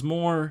 It was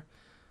more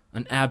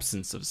an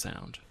absence of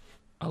sound,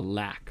 a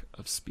lack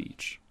of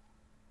speech.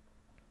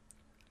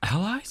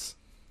 Allies?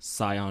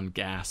 Scion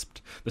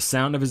gasped, the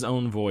sound of his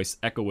own voice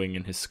echoing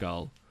in his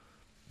skull.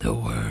 The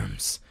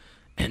worms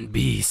and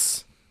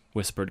beasts,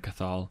 whispered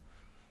Cathal.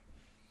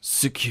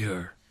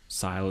 Secure,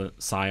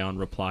 Scion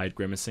replied,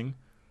 grimacing.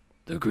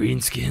 The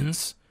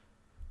greenskins?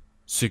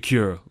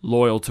 Secure,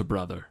 loyal to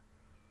brother.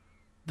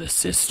 The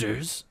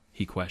sisters?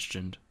 He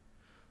questioned.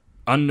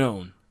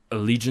 Unknown,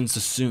 allegiance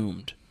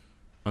assumed.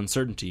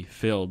 Uncertainty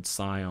filled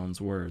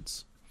Scion's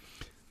words.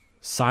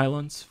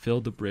 Silence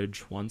filled the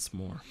bridge once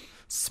more,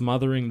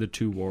 smothering the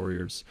two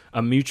warriors,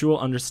 a mutual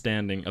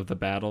understanding of the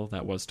battle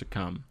that was to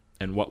come,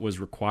 and what was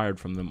required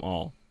from them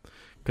all.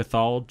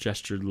 Cathal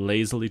gestured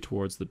lazily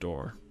towards the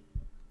door.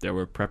 There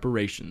were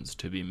preparations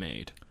to be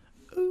made.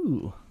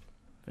 Ooh,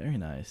 very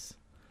nice.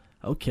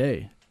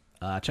 Okay,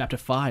 Chapter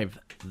 5,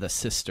 The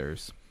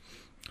Sisters.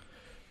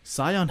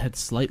 Scion had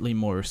slightly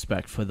more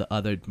respect for the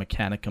other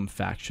Mechanicum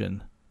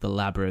faction the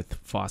Labyrinth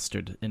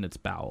fostered in its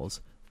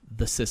bowels.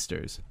 The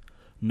Sisters,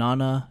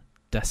 Nana,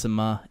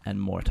 Decima, and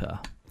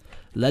Morta,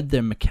 led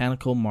their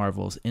mechanical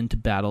marvels into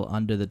battle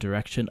under the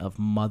direction of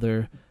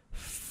Mother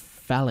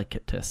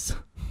Falcatus.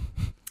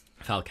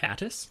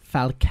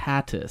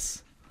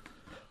 Falcatus.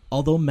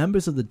 Although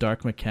members of the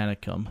Dark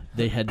Mechanicum,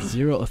 they had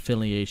zero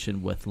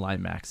affiliation with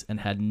Limax and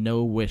had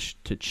no wish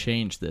to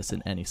change this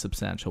in any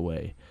substantial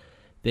way.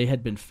 They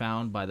had been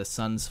found by the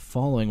Suns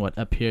following what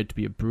appeared to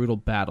be a brutal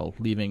battle,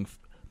 leaving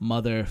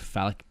Mother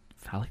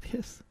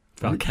Falcatus,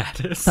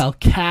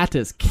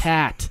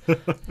 cat.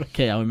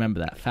 Okay, I'll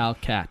remember that.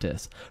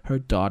 Falcatus. Her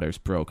daughters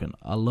broken,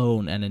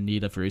 alone and in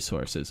need of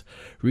resources.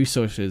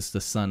 Resources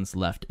the Suns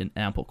left in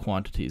ample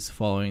quantities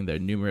following their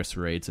numerous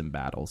raids and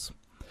battles.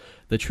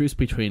 The truce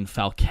between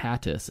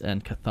Falcatus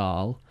and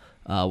Cathal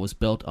was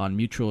built on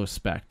mutual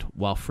respect.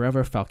 While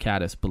forever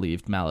Falcatus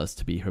believed Malus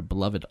to be her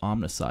beloved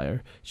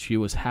Omnisire, she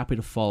was happy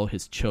to follow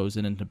his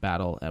chosen into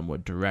battle and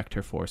would direct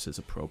her forces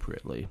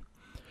appropriately.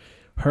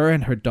 Her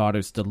and her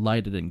daughters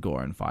delighted in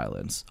gore and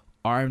violence.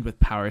 Armed with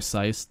power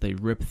scythes, they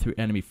ripped through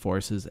enemy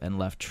forces and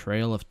left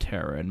trail of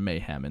terror and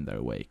mayhem in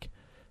their wake.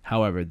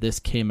 However, this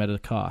came at a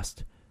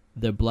cost.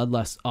 Their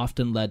bloodlust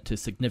often led to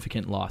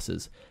significant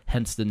losses,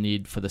 hence the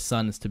need for the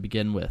sons to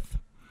begin with.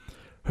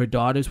 Her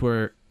daughters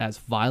were as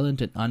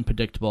violent and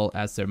unpredictable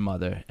as their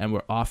mother, and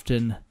were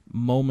often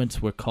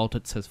moments where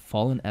cultists has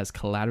fallen as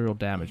collateral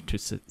damage to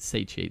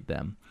satiate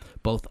them,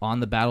 both on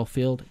the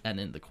battlefield and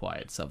in the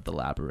quiets of the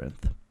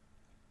labyrinth.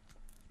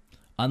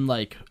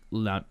 Unlike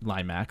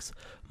Limax,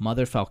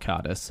 Mother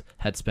Falcatus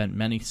had spent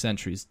many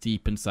centuries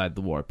deep inside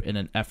the warp in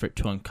an effort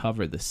to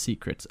uncover the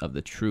secrets of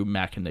the true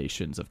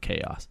machinations of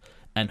chaos,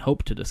 and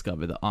hoped to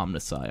discover the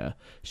Omnissiah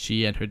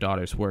she and her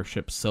daughters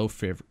worshipped so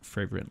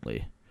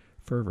fervently.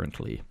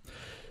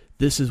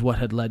 This is what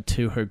had led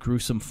to her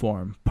gruesome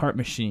form, part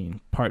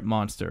machine, part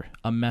monster,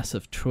 a mess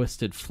of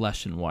twisted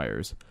flesh and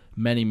wires.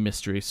 Many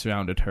mysteries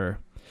surrounded her.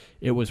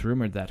 It was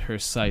rumored that her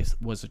scythe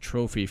was a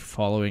trophy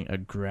following a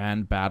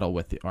grand battle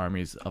with the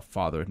armies of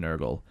Father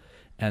Nurgle,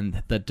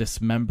 and the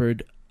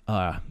dismemberment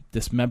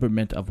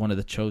of one of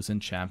the chosen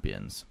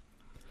champions.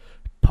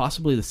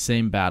 Possibly the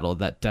same battle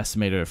that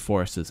decimated her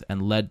forces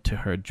and led to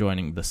her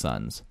joining the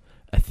Suns.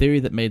 A theory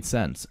that made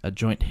sense, a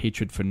joint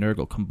hatred for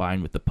Nurgle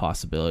combined with the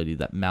possibility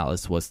that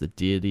Malice was the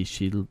deity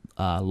she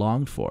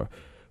longed for,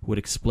 would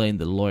explain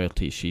the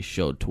loyalty she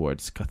showed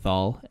towards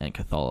Cathal and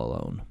Cathal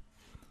alone.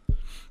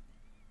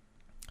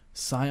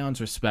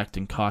 Sion's respect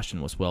and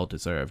caution was well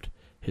deserved.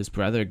 His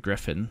brother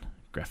Griffin,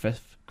 how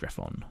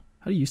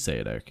do you say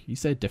it, Eric? You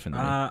say it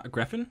differently.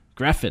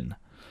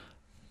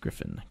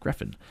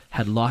 Griffin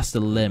had lost a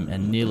limb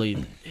and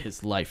nearly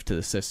his life to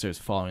the sisters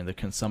following the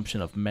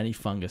consumption of many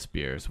fungus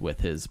beers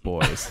with his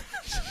boys.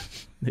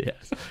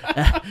 Yes.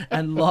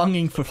 And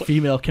longing for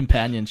female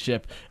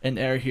companionship, an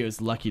area he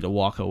was lucky to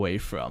walk away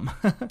from.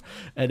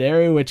 An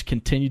area which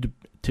continued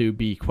to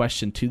be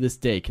questioned to this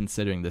day,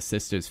 considering the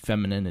sisters'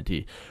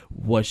 femininity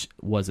was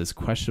as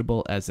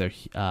questionable as their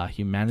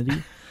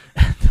humanity.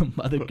 The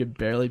mother could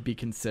barely be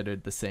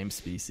considered the same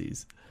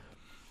species.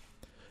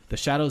 The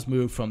shadows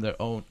moved on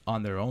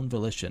their own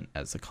volition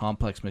as the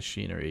complex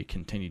machinery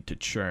continued to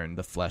churn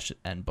the flesh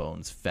and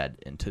bones fed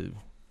into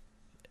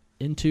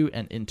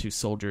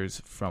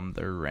soldiers from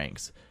their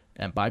ranks,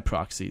 and by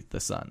proxy, the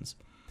Suns.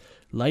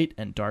 Light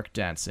and dark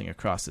dancing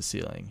across the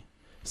ceiling.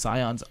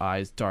 Sion's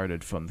eyes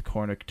darted from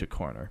corner to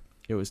corner.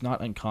 It was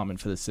not uncommon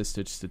for the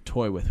sisters to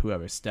toy with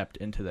whoever stepped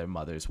into their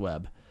mother's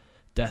web.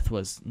 Death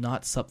was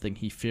not something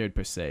he feared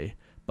per se,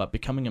 but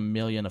becoming a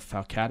minion of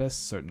Falcatus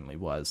certainly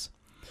was.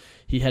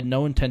 He had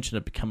no intention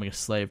of becoming a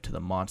slave to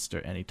the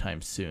monster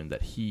anytime soon,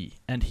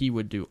 he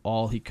would do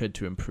all he could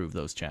to improve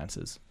those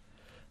chances.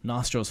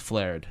 Nostrils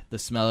flared. The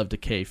smell of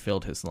decay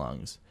filled his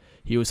lungs.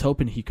 He was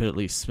hoping he could at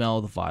least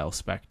smell the vile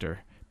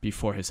specter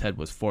before his head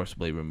was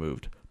forcibly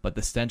removed, but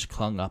the stench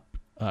clung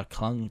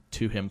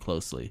to him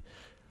closely.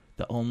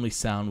 The only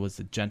sound was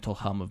the gentle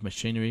hum of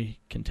machinery,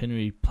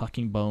 continually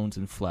plucking bones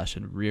and flesh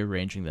and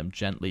rearranging them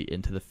gently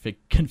into the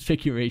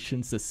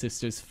configurations the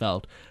sisters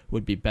felt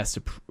would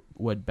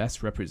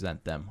best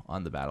represent them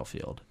on the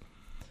battlefield.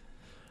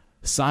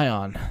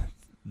 Sion,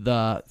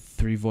 the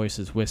three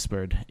voices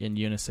whispered in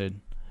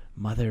unison.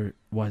 Mother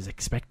was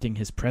expecting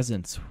his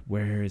presence.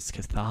 Where is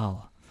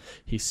Cathal?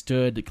 He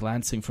stood,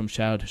 glancing from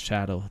shadow to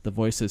shadow, the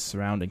voices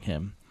surrounding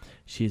him.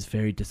 She is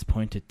very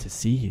disappointed to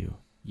see you.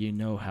 You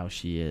know how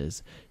she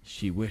is.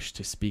 She wished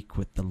to speak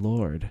with the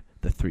Lord,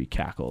 the three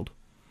cackled.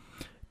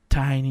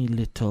 Tiny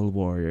little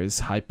warriors,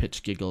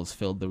 high-pitched giggles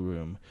filled the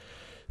room.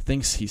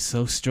 Thinks he's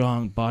so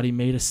strong, body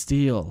made of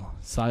steel.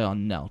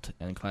 Sion knelt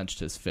and clenched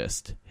his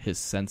fist, his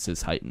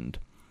senses heightened.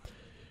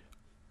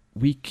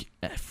 Weak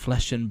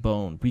flesh and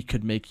bone, we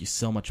could make you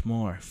so much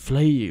more.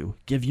 Flay you,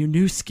 give you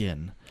new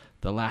skin.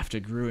 The laughter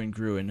grew and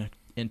grew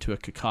into a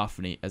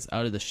cacophony as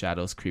out of the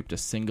shadows creeped a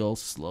single,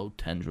 slow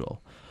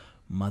tendril.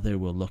 Mother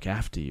will look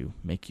after you,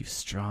 make you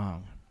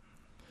strong.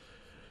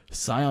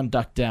 Sion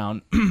ducked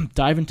down,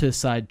 diving to the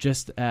side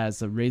just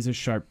as a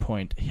razor-sharp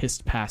point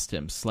hissed past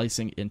him,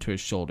 slicing into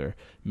his shoulder,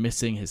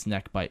 missing his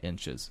neck by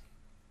inches.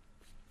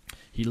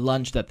 He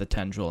lunged at the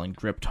tendril and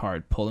gripped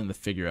hard, pulling the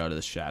figure out of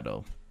the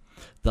shadow.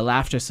 The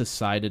laughter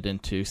subsided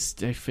into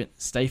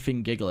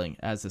stifling giggling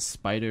as the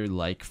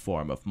spider-like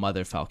form of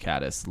Mother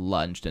Falcatus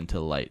lunged into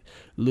light,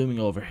 looming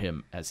over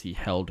him as he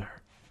held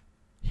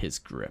his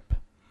grip.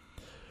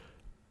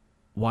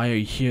 Why are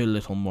you here,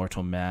 little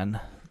mortal man?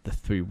 The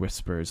three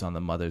whispers on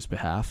the mother's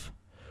behalf.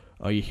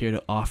 Are you here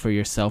to offer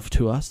yourself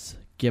to us?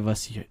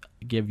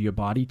 Give your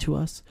body to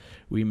us?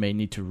 We may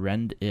need to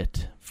rend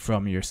it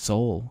from your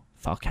soul.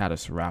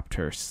 Falcatus wrapped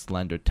her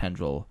slender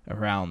tendril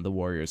around the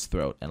warrior's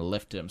throat and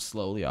lifted him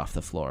slowly off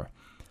the floor.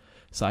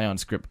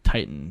 Sion's grip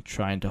tightened,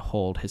 trying to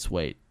hold his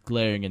weight,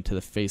 glaring into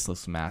the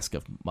faceless mask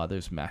of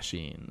Mother's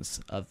machines.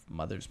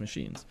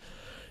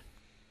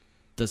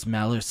 Does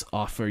Malice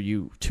offer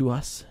you to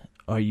us?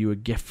 Are you a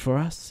gift for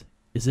us?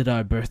 Is it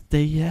our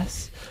birthday,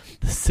 yes?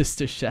 The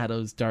sister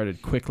shadows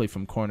darted quickly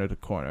from corner to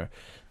corner,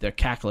 their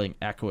cackling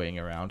echoing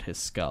around his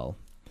skull.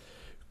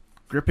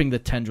 Gripping the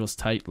tendril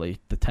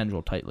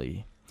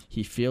tightly,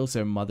 he feels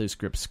their mother's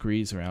grip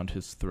squeeze around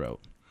his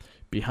throat.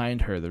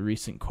 Behind her, the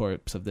recent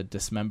corpse of the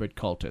dismembered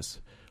cultist,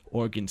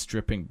 organs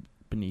dripping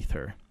beneath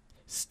her.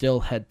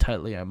 Still head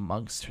tightly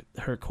amongst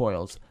her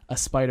coils, a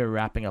spider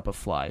wrapping up a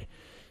fly.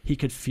 He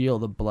could feel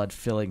the blood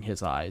filling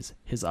his eyes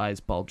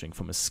bulging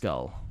from his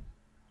skull.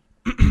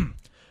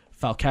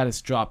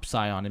 Falcatus dropped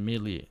Scion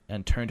immediately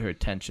and turned her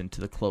attention to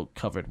the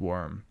cloak-covered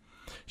worm.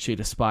 She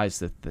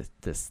despised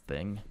this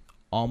thing,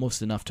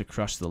 almost enough to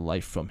crush the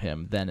life from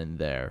him then and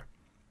there.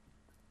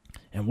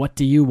 "And what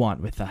do you want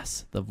with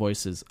us?" The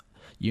voices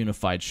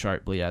unified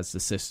sharply as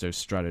the sisters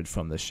strutted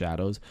from the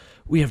shadows.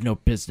 "We have no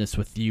business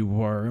with you,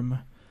 worm."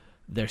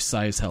 Their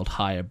sighs held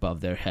high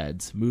above their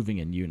heads, moving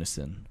in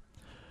unison.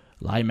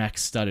 Limax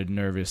stuttered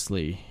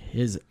nervously.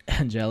 His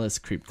Angelus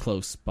creeped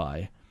close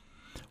by.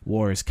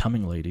 "War is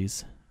coming,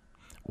 ladies."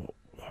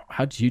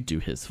 How'd you do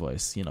his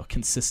voice?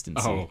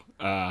 Consistency.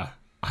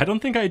 I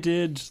don't think I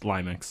did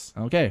Limax.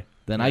 Okay,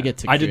 then Yeah. I get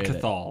to I did create it.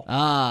 Cathal.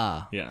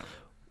 Yeah.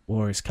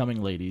 "War is coming,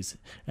 ladies,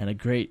 and a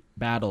great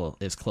battle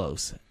is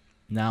close.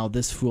 Now,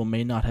 this fool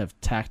may not have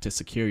tact to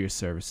secure your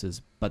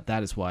services, but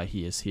that is why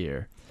he is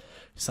here."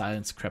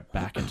 Silence crept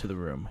back into the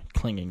room,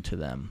 clinging to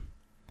them.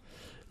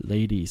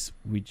 "Ladies,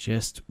 we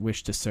just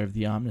wish to serve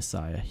the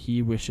Omnissiah.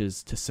 He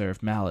wishes to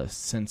serve Malice.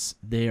 Since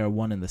they are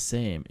one and the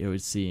same, it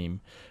would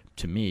seem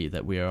to me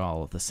that we are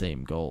all of the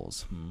same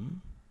goals."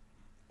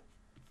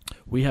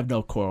 "We have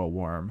no quarrel,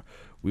 Worm.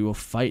 We will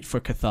fight for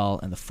Cathal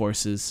and the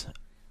forces,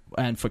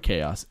 and for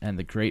Chaos and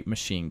the great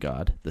machine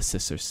god," the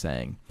sisters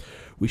sang.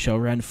 "We shall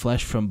rend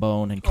flesh from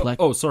bone and collect..."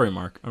 Oh, sorry,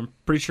 Mark. I'm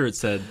pretty sure it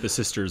said the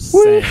sisters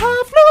 "We sang.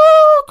 have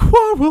no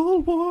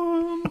quarrel,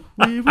 Worm.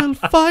 We will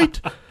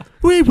fight.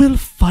 We will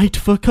fight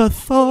for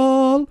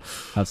Cathal."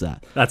 How's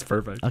that? That's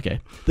perfect. Okay.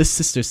 The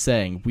sisters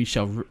sang, we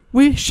shall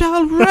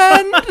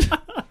rend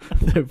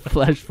their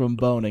flesh from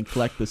bone and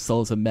collect the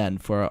souls of men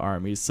for our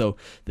armies, so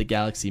the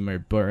galaxy may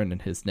burn in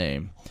his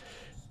name."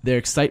 Their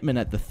excitement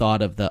at the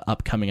thought of the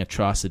upcoming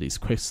atrocities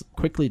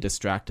quickly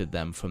distracted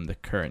them from the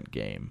current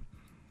game.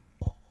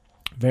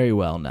 "Very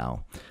well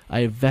now.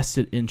 I have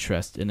vested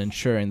interest in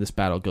ensuring this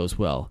battle goes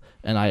well,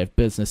 and I have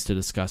business to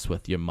discuss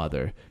with your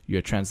mother.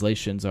 Your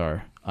translations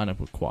are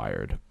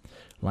unrequired."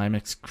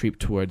 Limax creeped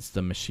towards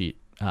the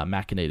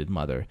machinated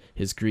mother,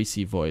 his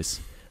greasy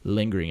voice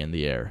lingering in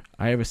the air.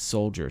 "I have a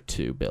soldier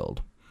to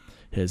build."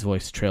 His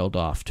voice trailed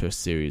off to a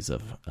series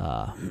of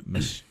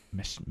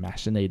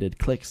machinated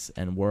clicks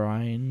and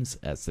whines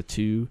as the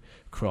two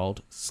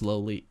crawled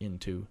slowly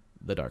into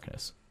the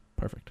darkness.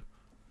 Perfect.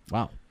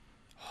 Wow.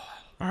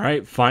 All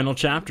right, final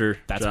chapter.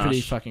 That's Josh.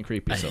 pretty fucking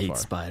creepy I so hate far.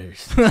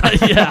 spiders.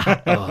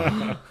 Yeah.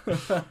 Oh.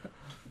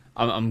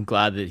 I'm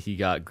glad that he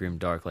got grim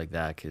dark like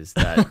that, because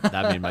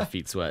that made my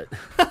feet sweat.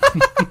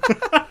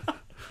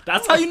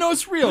 That's how you know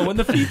it's real, when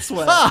the feet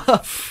sweat.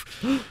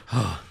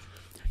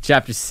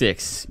 Chapter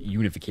 6,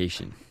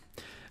 Unification.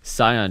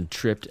 Scion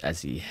tripped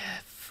as he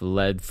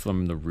fled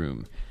from the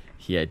room.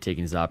 He had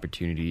taken his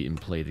opportunity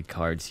and played the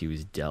cards he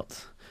was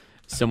dealt.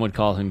 Some would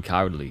call him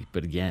cowardly,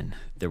 but again,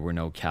 there were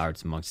no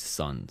cowards amongst the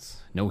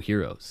sons, no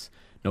heroes,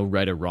 no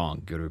right or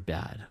wrong, good or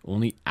bad,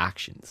 only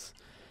actions.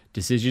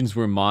 Decisions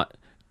were not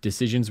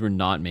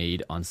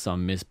made on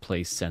some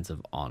misplaced sense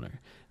of honor.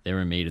 They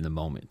were made in the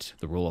moment,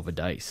 the roll of a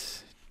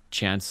dice.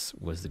 Chance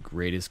was the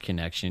greatest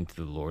connection to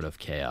the Lord of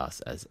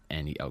Chaos, as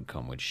any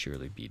outcome would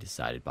surely be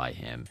decided by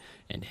him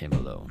and him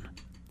alone.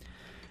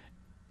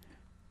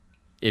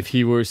 If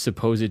he were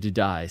supposed to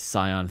die,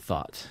 Scion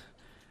thought,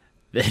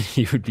 then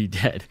he would be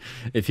dead.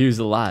 If he was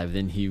alive,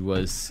 then he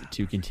was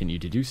to continue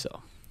to do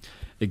so.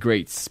 The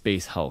great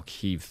space hulk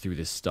heaved through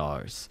the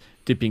stars,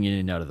 dipping in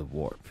and out of the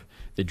warp,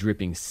 the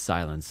dripping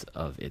silence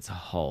of its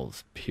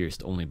hulls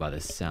pierced only by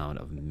the sound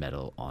of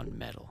metal on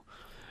metal.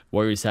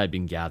 Warriors had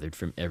been gathered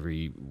from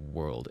every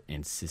world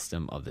and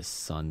system of the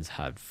suns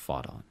had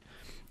fought on.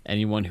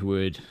 Anyone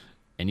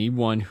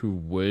who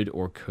would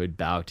or could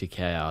bow to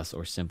chaos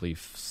or simply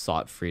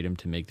sought freedom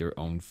to make their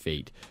own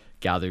fate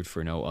gathered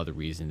for no other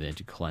reason than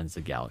to cleanse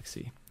the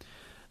galaxy.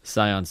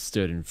 Scion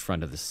stood in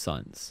front of the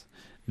suns.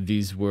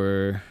 These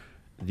were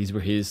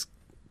his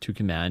to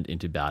command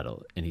into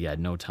battle, and he had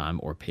no time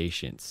or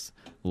patience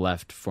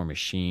left for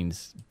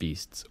machines,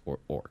 beasts, or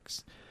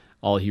orcs.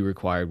 All he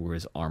required were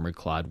his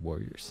armor-clad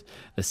warriors.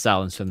 The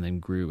silence from them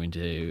grew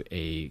into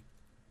a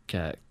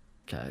Cacophony?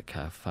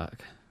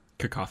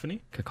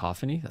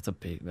 Cacophony? That's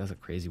a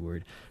crazy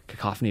word.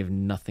 Cacophony of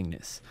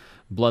nothingness.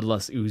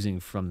 Bloodlust oozing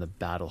from the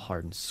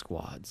battle-hardened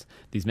squads.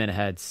 These men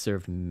had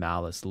served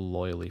Malice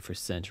loyally for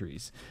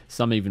centuries,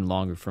 some even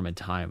longer, from a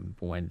time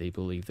when they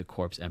believed the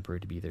Corpse Emperor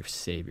to be their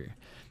savior,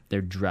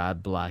 their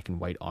drab black and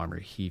white armor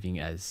heaving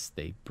as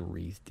they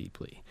breathed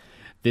deeply.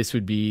 This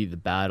would be the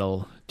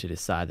battle to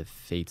decide the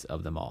fates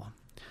of them all.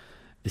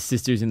 The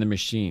sisters in the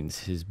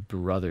machines, his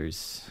brother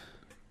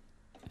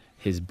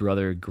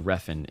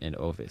Greffin and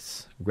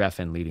Ovis.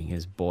 Greffin leading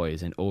his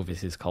boys and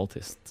Ovis his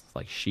cultists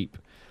like sheep.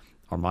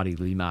 Armadi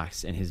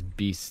Limax and his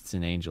beasts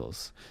and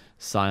angels.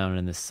 Scion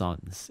and the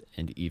Sons,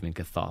 and even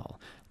Cathal,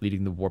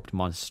 leading the warped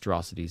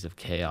monstrosities of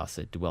chaos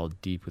that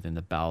dwelled deep within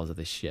the bowels of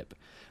the ship,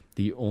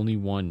 the only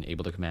one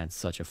able to command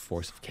such a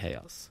force of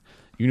chaos.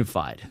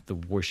 Unified, the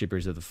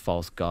worshippers of the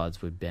false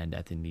gods would bend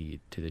at the need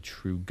to the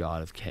true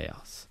god of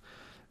chaos.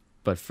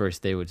 But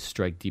first they would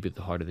strike deep at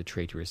the heart of the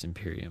traitorous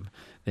Imperium.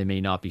 They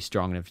may not be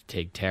strong enough to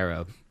take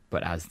Terra,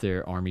 but as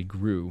their army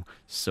grew,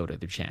 so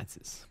did their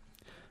chances.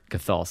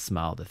 Cathal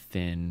smiled a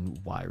thin,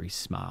 wiry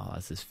smile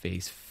as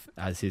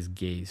his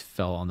gaze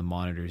fell on the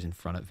monitors in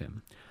front of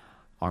him.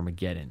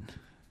 Armageddon.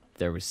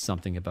 There was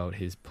something about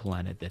his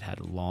planet that had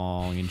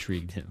long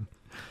intrigued him.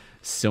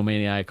 So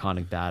many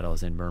iconic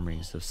battles and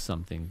murmurings of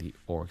something the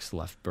orcs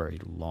left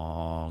buried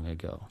long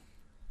ago.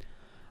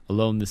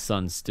 Alone the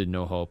sun stood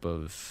no hope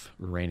of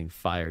raining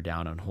fire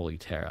down on holy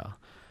Terra,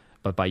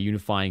 but by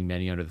unifying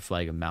many under the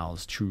flag of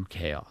Mal's true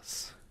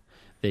chaos,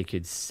 they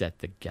could set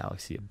the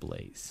galaxy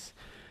ablaze.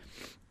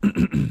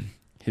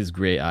 His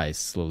gray eyes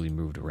slowly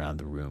moved around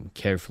the room,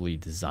 carefully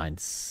designed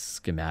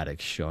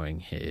schematics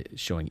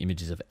showing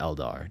images of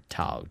Eldar,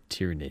 Tau,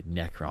 Tyranid,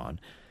 Necron,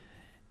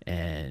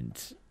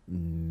 and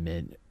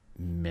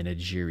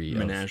menagerie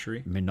of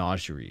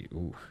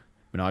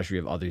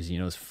other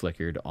Xenos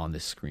flickered on the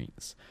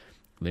screens.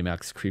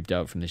 Limax creeped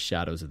out from the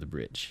shadows of the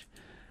bridge.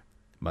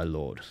 My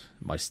lord,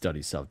 my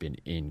studies have been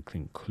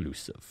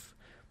inconclusive.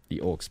 The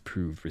orcs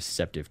proved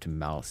receptive to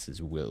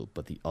Malice's will,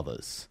 but the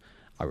others,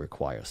 I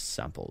require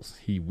samples.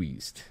 He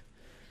wheezed.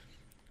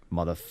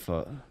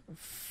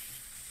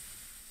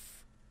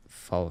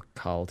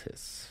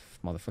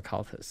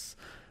 Motherfuckaltis.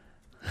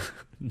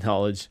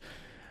 Knowledge.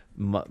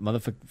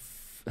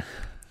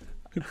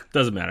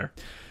 Doesn't matter.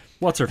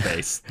 What's her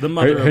face? The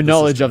mother her of the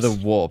knowledge sisters. of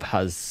the warp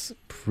has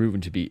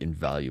proven to be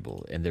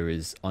invaluable, and there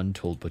is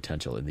untold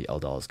potential in the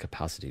Eldar's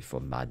capacity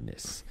for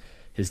madness.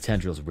 His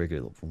tendrils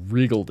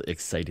wriggled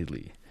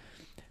excitedly,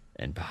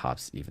 and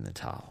perhaps even the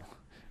Tau.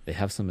 They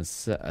have some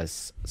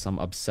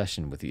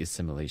obsession with the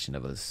assimilation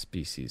of a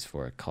species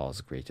for a cause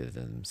greater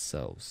than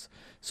themselves,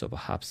 so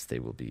perhaps they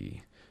will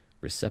be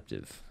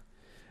receptive.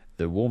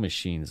 The war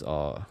machines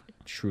are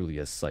truly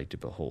a sight to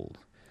behold.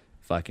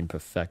 If I can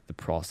perfect the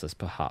process,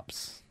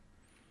 perhaps.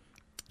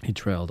 He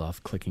trailed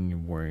off, clicking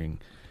and whirring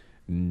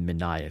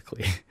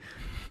maniacally.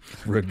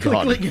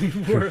 Regardless.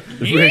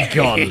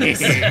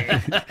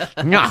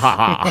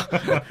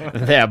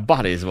 Their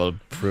bodies will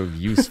prove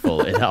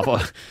useful in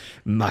our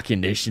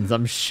machinations,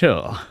 I'm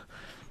sure.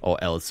 Or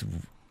else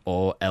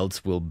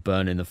will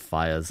burn in the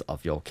fires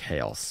of your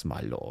chaos,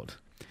 my lord.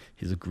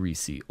 His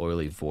greasy,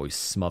 oily voice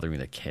smothering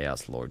the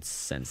Chaos Lord's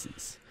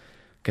senses.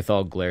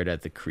 Cathal glared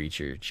at the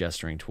creature,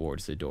 gesturing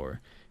towards the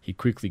door. He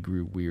quickly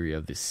grew weary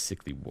of this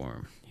sickly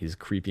worm. His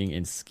creeping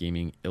and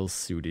scheming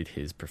ill-suited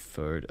his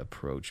preferred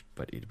approach,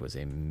 but it was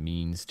a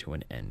means to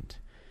an end.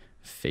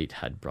 Fate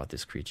had brought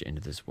this creature into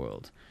this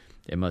world.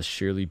 It must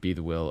surely be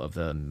the will of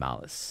the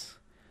Malice.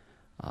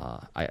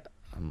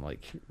 I'm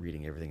like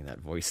reading everything in that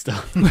voice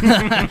stuff. He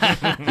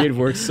had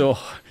worked so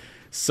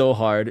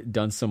hard,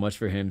 done so much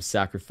for him,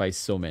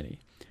 sacrificed so many.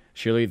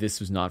 Surely this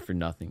was not for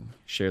nothing.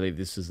 Surely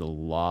this is the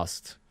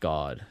lost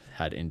God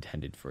had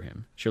intended for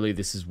him. Surely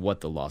this is what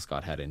the lost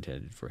God had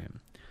intended for him.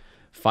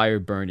 Fire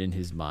burned in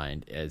his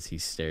mind as he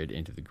stared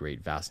into the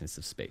great vastness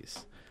of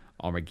space.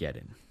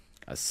 Armageddon,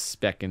 a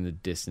speck in the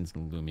distance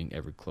and looming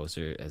ever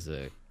closer as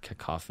a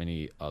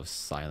cacophony of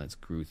silence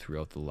grew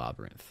throughout the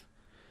labyrinth.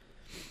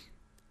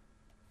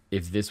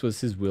 If this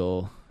was his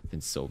will,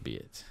 then so be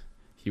it.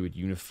 He would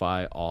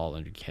unify all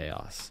under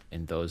chaos,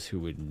 and those who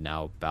would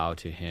now bow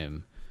to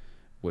him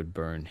would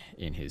burn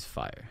in his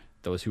fire.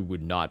 Those who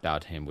would not bow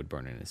to him would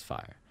burn in his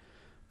fire.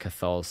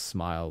 Cathal's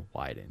smile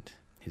widened,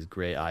 his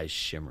gray eyes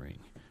shimmering.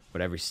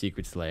 Whatever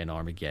secrets lay in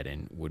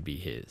Armageddon would be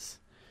his.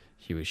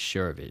 He was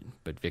sure of it,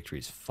 but victory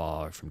is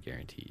far from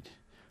guaranteed.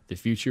 The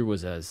future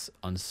was as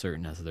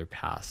uncertain as their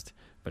past,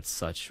 but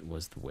such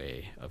was the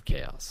way of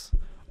chaos.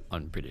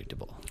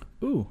 Unpredictable.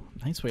 Ooh,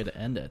 nice way to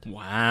end it.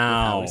 Wow.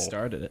 How we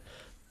started it.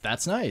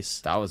 That's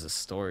nice. That was a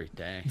story,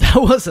 dang. That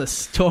was a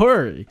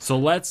story. So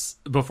let's,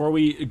 before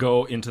we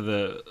go into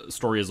the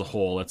story as a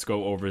whole, let's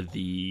go over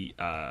the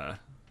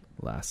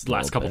last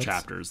couple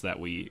chapters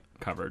that we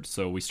covered.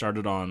 So we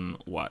started on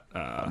what?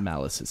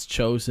 Malice is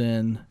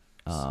chosen.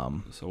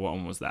 So what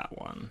one was that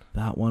one?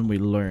 That one we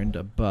learned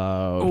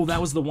about. Oh,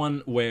 that was the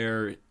one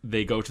where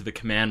they go to the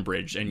command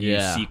bridge and you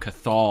see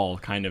Cathal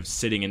kind of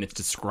sitting, and it's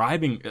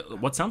describing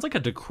what sounds like a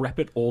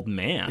decrepit old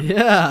man.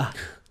 Yeah.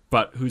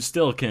 But who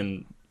still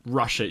can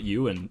rush at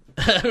you and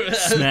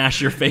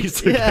smash your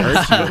face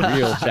Hurt you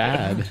real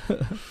bad.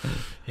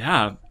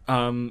 Yeah.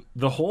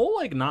 The whole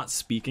like not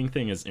speaking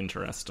thing is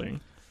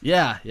interesting.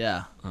 Yeah.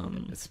 Yeah.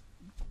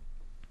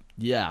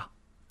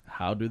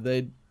 How do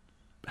they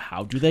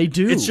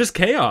do? It's just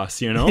chaos,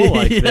 you know?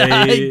 Like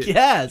I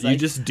guess. You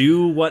just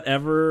do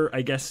whatever,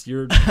 I guess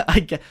you're...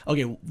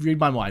 Okay, read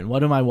my mind.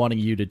 What am I wanting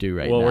you to do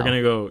right now? Well, we're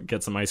going to go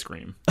get some ice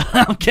cream.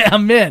 Okay,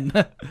 I'm in.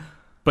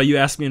 But you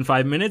asked me in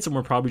 5 minutes, and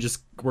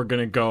we're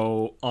going to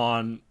go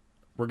on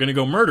we're gonna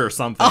go murder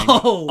something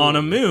Oh. on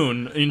a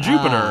moon in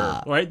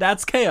Jupiter, right?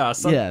 That's chaos.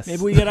 So Yes.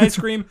 maybe we get ice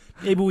cream.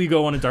 Maybe we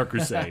go on a dark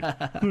crusade.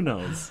 Who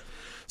knows?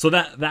 So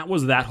that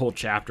was that whole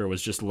chapter,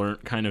 was just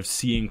kind of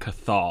seeing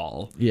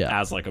Cathal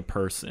as like a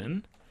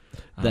person.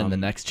 Then the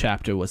next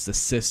chapter was the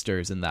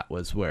sisters, and that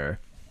was where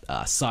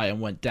Scion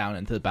went down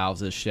into the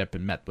bowels of the ship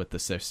and met with the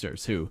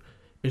sisters, who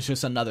is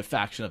just another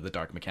faction of the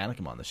Dark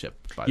Mechanicum on the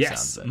ship, by the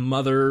sounds of it.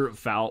 Mother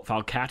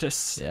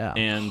Falcatus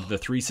and the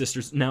three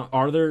sisters. Now,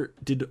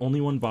 did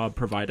Only One Bob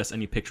provide us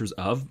any pictures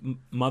of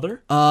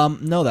Mother?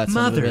 No, that's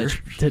Mother.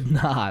 did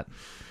not.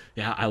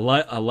 Yeah, I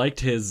liked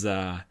his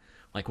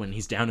like when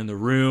he's down in the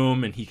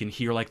room and he can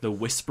hear like the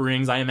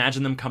whisperings. I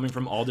imagine them coming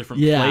from all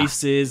different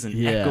places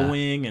and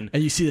echoing, and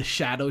you see the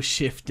shadow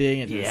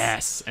shifting. And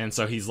yes, and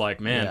so he's like,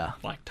 man,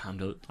 like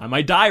I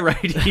might die right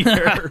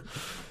here.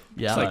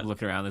 It's like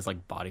looking around, there's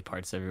like body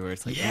parts everywhere.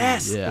 It's like,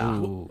 yes. Yeah.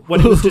 When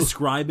he was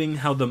describing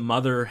how the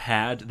mother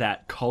had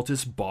that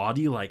cultist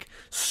body like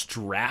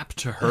strapped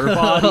to her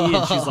body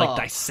and she's like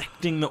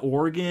dissecting the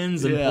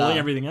organs and pulling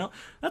everything out.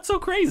 That's so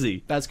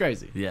crazy. That's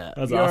crazy. Yeah.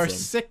 That's You're awesome. a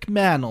sick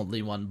man,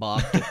 Only One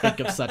Bob, to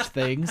think of such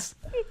things.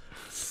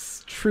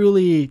 It's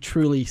truly,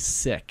 truly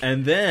sick.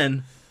 And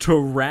then to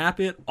wrap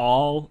it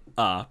all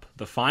up,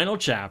 the final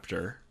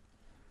chapter,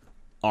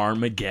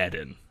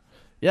 Armageddon.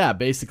 Yeah,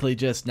 basically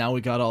just now we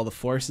got all the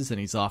forces and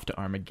he's off to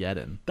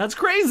Armageddon. That's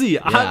crazy.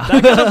 That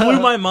kind of blew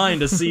my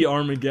mind to see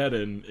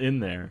Armageddon in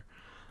there.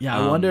 Yeah,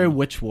 I wonder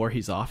which war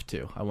he's off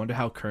to. I wonder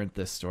how current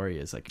this story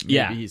is. Like,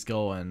 maybe he's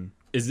going...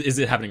 Is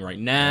it happening right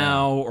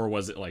now, or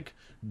was it like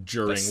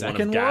during one of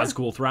second war?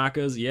 Gazgul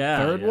Thraka's? Yeah.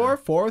 Third war?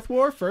 Fourth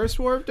war? First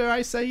war, dare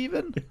I say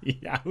even?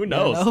 Yeah, who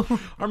knows?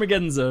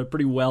 Armageddon's a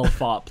pretty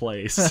well-fought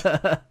place.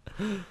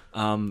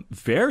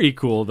 Very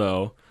cool,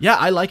 though. Yeah,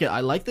 I like it. I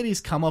like that he's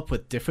come up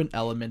with different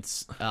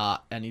elements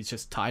and he's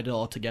just tied it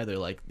all together.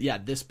 Like, yeah,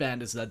 this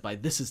band is led by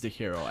this is the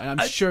hero. And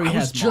I'm sure he I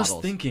has was just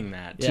models. thinking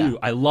that, too. Yeah.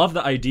 I love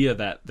the idea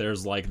that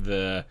there's, like,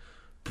 the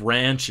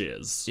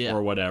branches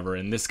or whatever,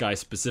 and this guy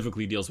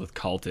specifically deals with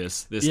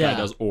cultists, this guy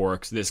does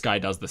orcs, this guy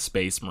does the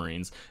space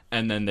marines,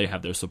 and then they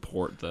have their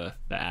support, the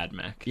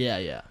AdMech.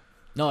 Yeah.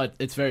 No,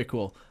 it's very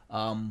cool.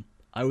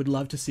 I would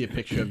love to see a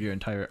picture of your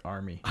entire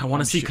army. I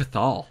want to see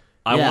Cathal.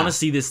 I Yeah. want to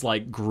see this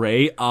like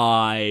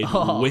gray-eyed,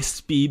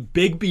 wispy,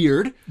 big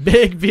beard,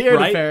 Big beard,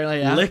 right? apparently,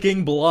 yeah.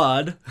 Licking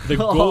blood, the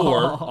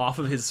gore off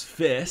of his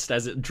fist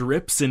as it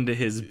drips into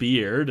his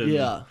beard. And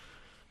Yeah.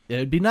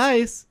 It'd be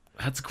nice.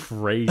 that's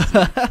crazy.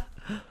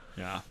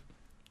 Yeah.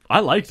 I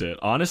liked it.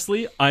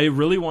 Honestly, I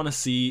really want to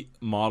see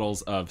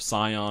models of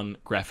Scion,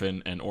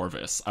 Greffin, and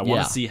Orvis. I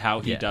want to see how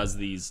he does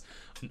these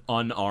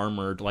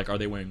unarmored. Like, are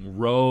they wearing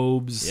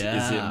robes?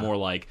 Yeah. Is it more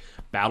like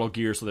battle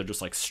gear, so they're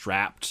just like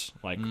strapped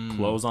like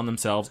clothes on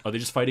themselves? Are they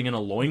just fighting in a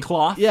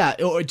loincloth? Yeah,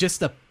 or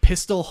just a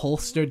pistol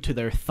holstered to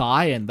their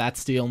thigh, and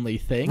that's the only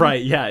thing.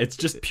 Right, yeah, it's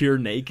just pure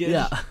naked.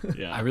 Yeah.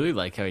 Yeah. I really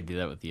like how he did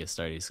that with the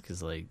Astartes,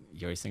 because like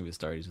you always think of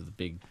Astartes with the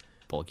big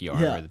bulky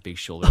armor, the big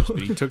shoulders, but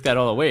he took that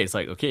all away. It's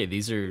like, okay,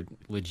 these are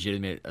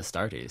legitimate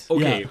Astartes.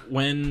 Okay, Yeah.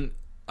 when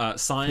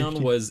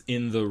Scion was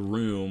in the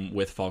room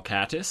with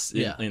Falcatus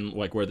in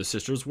like where the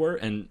sisters were,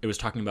 and it was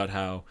talking about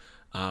how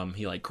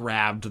he like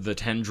grabbed the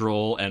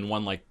tendril and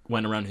one like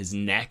went around his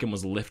neck and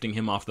was lifting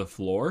him off the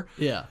floor.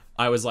 Yeah.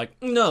 I was like,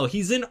 no,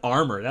 he's in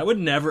armor. That would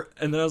never.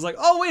 And then I was like,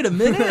 oh, wait a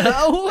minute. They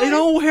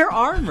don't wear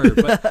armor.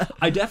 But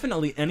I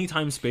definitely,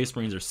 anytime Space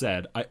Marines are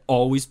said, I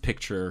always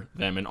picture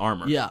them in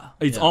armor. Yeah,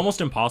 It's yeah.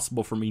 almost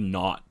impossible for me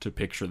not to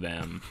picture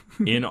them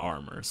in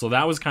armor. So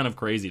that was kind of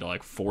crazy to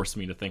like force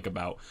me to think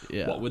about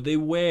what would they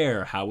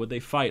wear? How would they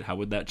fight? How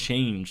would that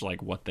change like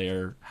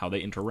how they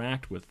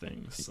interact with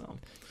things? So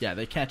Yeah,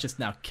 they can't just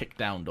now kick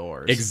down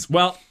doors.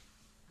 well,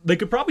 they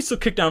could probably still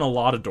kick down a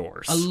lot of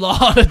doors. A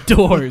lot of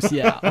doors,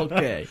 yeah,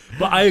 okay.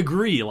 But I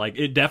agree, like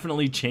it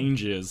definitely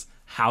changes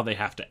how they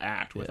have to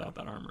act without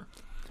that armor.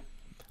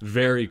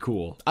 Very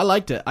cool. I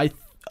liked it. Out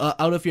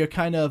of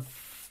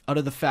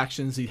the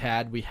factions we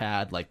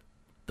had like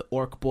the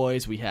Orc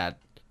Boys, we had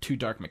two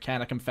Dark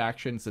Mechanicum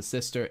factions, the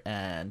Sister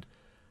and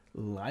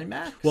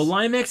Limax? Well,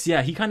 Limax,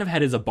 yeah, he kind of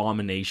had his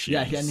abominations.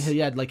 Yeah, and he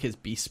had like his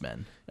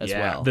Beastmen as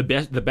well. The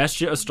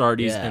Bestia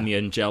Astartes Yeah. and the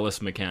Angelus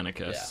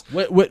Mechanicus.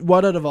 Yeah.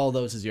 What out of all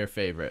those is your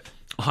favorite?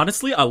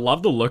 Honestly, I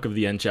love the look of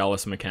the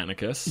Angelus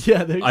Mechanicus.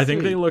 Yeah, they're I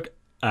think sweet. they look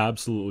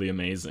absolutely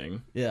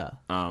amazing. Yeah.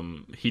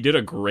 He did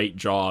a great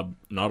job,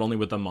 not only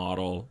with the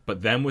model,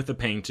 but then with the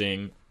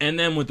painting, and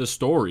then with the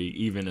story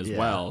even as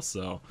well.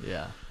 So,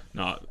 Yeah.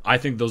 no, I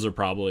think those are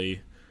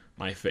probably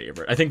my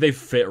favorite. I think they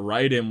fit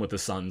right in with the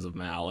Sons of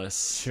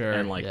Malice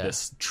and like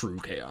this true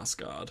Chaos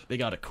God. They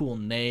got a cool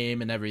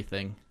name and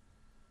everything.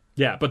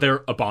 Yeah, but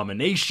they're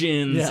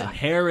abominations and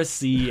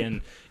heresy,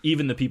 and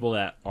even the people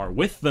that are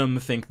with them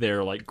think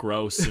they're like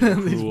gross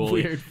and cruel.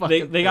 weird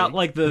fucking they got things.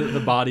 like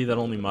the body that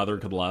only Mother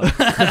could love.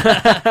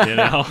 You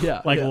know?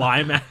 Yeah, Like yeah.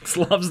 Limax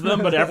loves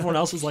them, but everyone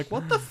else is like,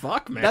 what the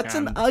fuck, man? That's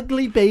an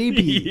ugly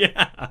baby.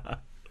 Yeah.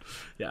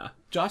 Yeah.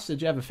 Josh, did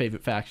you have a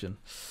favorite faction?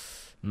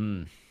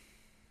 You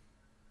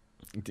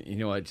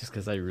know what? Just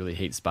because I really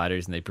hate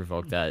spiders and they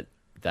provoke that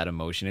that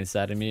emotion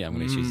inside of me, I'm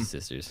going to choose the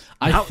sisters.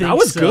 I That- think that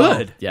was so.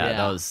 good. Yeah,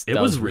 Yeah.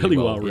 that was really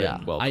well written. written.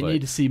 Yeah, Well I put.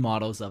 need to see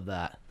models of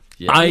that.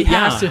 Yeah. He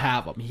has yeah. to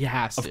have them. He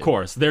has to. Of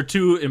course, they're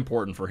too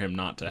important for him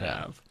not to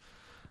Yeah.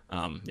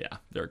 have. Yeah,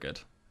 they're good.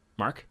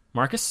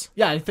 Marcus,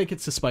 Yeah, I think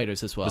it's the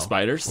spiders as well. the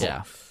spiders.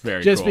 Yeah.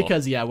 very Just cool.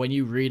 because, when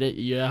you read it,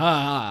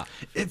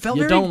 it felt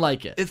you very, don't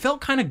like it. It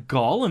felt kind of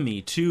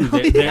Gollum-y too.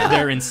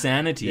 Their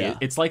insanity. Yeah.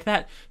 It's like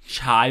that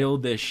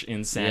childish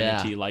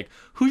insanity. Yeah. Like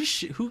who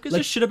gives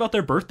a shit about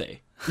their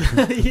birthday?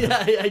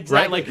 yeah, exactly.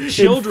 Right, like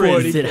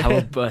children. Does it have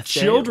a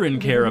birthday? Children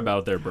care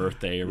about their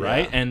birthday,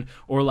 right? And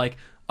or like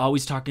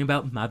always talking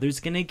about mother's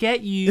gonna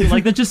get you.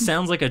 Like that just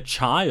sounds like a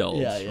child,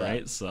 Yeah.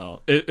 right?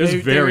 So it was They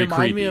very remind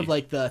creepy. me of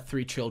like the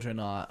three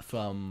children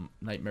from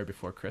Nightmare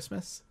Before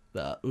Christmas.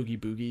 The Oogie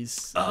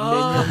Boogies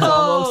minions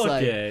almost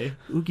okay.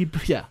 like Oogie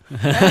yeah.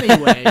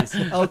 Anyways,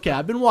 okay,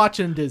 I've been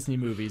watching Disney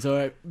movies.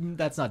 Or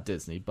that's not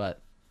Disney,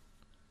 but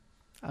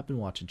I've been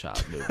watching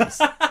child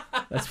movies.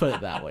 Let's put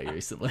it that way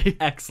recently.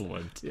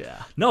 Excellent.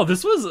 Yeah. No,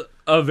 this was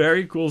a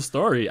very cool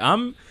story.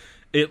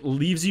 It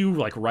leaves you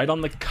like right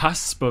on the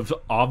cusp of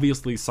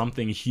obviously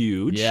something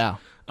huge. Yeah.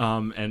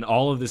 And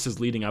all of this is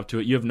leading up to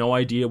it. You have no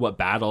idea what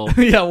battle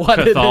Yeah, what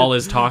it Cathal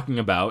is. is talking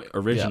about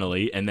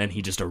originally, and then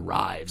he just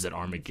arrives at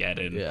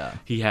Armageddon. Yeah.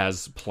 He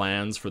has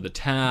plans for the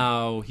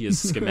Tau. He has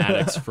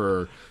schematics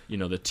for, the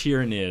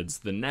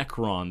Tyranids, the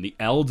Necron, the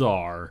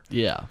Eldar.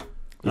 Yeah.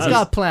 He's That is-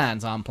 got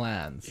plans on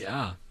plans.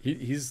 Yeah.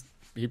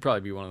 He'd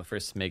probably be one of the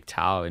first to make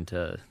Tau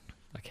into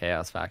a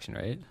chaos faction,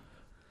 right?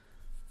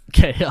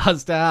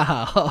 Chaos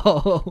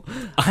Tao.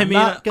 I mean,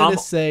 not gonna I'm-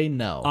 say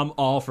no. I'm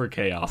all for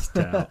Chaos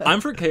Tau.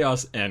 I'm for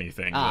Chaos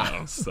anything,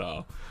 though.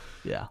 So,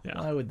 yeah.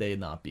 Why would they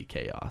not be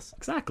chaos?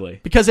 exactly.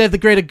 Because they have the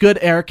greater good,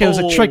 Eric. It was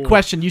a trick Oh.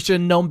 question. You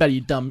should have known better,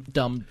 you dummy.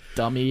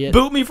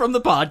 Boot me from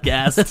the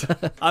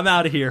podcast. I'm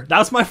out of here. That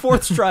was my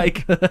fourth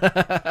strike.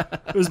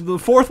 It was the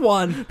fourth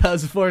one. That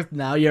was the fourth.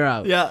 Now you're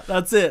out. Yeah,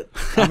 that's it.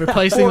 I'm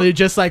replacing you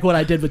just like what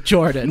I did with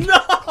Jordan.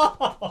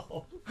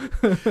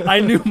 I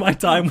knew my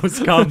time was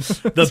come.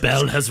 The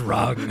bell has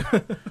rung.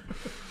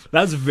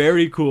 That's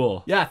very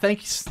cool. Yeah,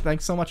 thanks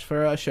so much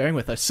for sharing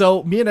with us.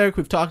 So me and Eric,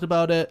 we've talked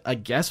about it. I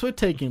guess we're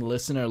taking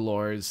listener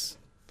lores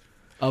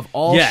of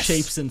all Yes.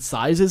 shapes and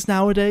sizes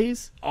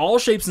nowadays. All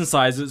shapes and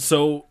sizes.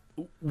 So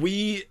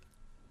we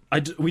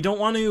don't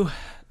want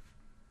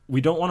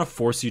to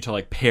force you to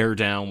like pare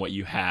down what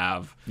you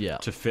have Yeah.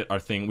 to fit our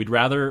thing.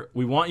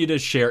 We want you to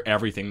share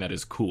everything that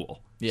is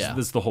cool. Yeah. So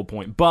this is the whole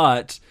point.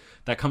 But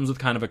that comes with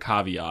kind of a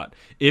caveat.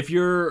 If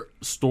your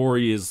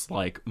story is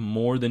like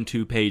more than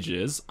 2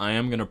 pages, I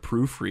am going to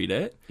proofread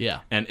it. Yeah.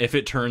 And if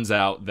it turns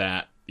out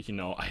that,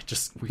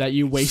 That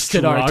you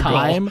wasted our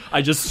time?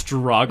 I just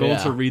struggle Yeah.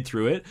 to read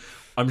through it.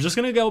 I'm just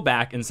going to go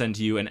back and send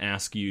to you and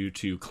ask you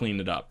to clean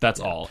it up. That's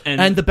all.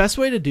 And the best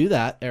way to do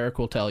that, Eric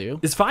will tell you.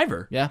 is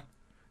Fiverr. Yeah.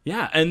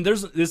 Yeah, and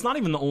it's not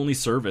even the only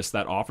service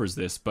that offers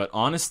this, but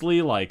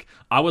honestly, like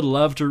I would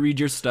love to read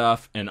your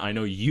stuff, and I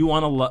know you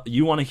want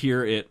to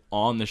hear it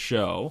on the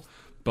show,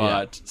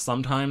 but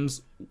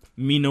sometimes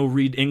me no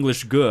read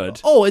English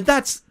good. Oh,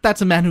 that's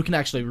a man who can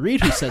actually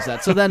read who says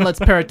that. So then let's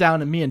pare it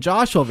down to me and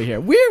Josh over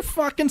here. We're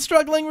fucking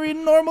struggling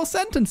reading normal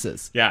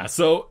sentences. Yeah,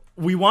 so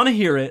we want to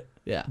hear it.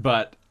 Yeah.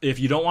 But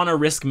if you don't want to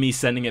risk me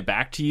sending it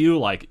back to you,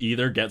 like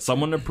either get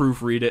someone to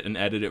proofread it and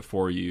edit it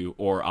for you,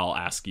 or I'll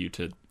ask you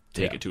to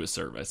take it to a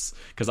service,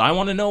 because I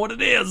want to know what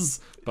it is,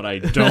 but I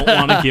don't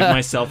want to give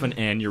myself an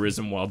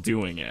aneurysm while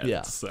doing it.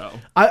 Yeah. So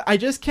I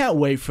just can't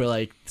wait for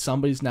like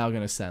somebody's now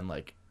gonna send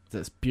like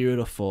this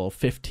beautiful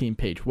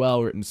 15-page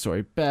well-written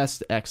story,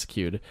 best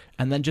executed,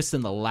 and then just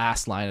in the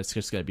last line it's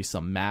just gonna be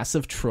some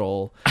massive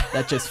troll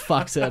that just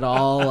fucks it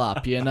all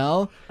up, you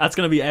know? that's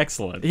gonna be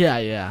excellent.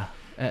 Yeah.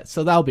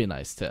 So that'll be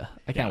nice too.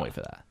 I can't wait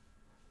for that.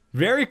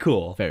 Very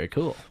cool. Very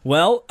cool.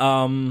 Well,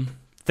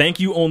 thank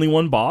you, Only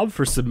One Bob,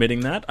 for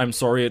submitting that. I'm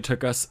sorry it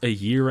took us a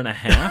year and a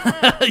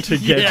half to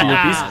get to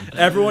your piece.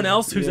 Everyone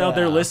else who's out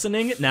there Yeah.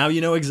 listening, now you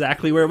know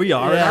exactly where we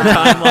are in our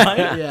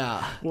timeline.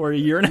 Yeah. We're a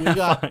year and a We half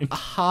got behind.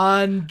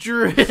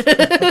 hundreds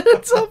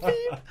of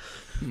people.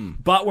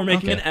 But we're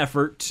making Okay. an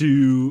effort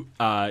to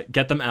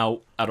get them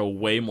out at a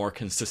way more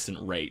consistent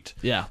rate.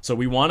 Yeah. So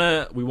we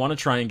wanna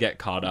try and get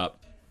caught up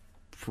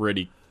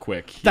pretty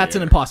quick. That's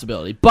an here.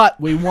 impossibility, but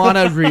we want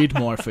to read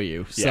more for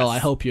you, so Yes. I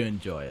hope you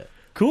enjoy it.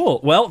 Cool.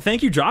 Well,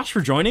 thank you, Josh,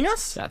 for joining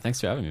us. Yeah,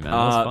 thanks for having me, man. That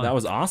was fun. That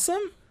was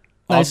awesome.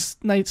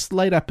 Nice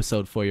light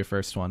episode for your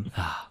first one.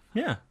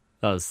 Yeah.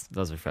 That was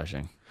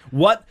refreshing.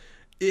 What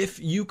if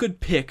you could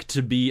pick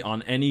to be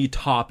on any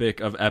topic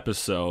of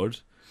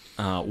episode?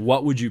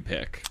 What would you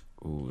pick?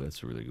 Ooh,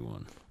 that's a really good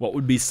one. What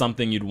would be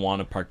something you'd want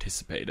to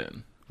participate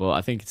in? Well,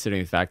 I think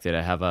considering the fact that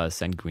I have a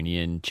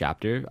Sanguinian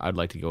chapter, I'd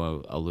like to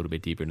go a little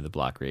bit deeper into the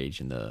Black Rage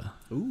and the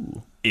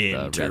Ooh,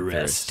 Red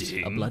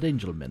Interesting. a blood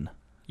angelman.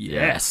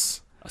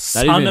 Yes. A Not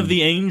son even- of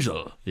the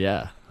angel.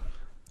 yeah.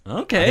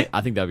 Okay.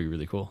 I think that'd be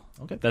really cool.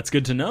 That's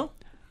good to know.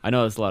 I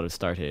know it's a lot of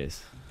Astartes.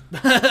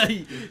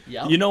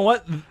 Yep. You know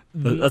what?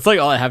 That's like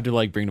all I have to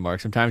like bring to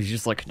Mark. Sometimes he's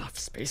just like, enough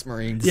Space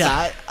Marines.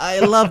 Yeah, I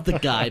love the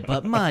guy,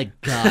 but my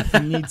God, he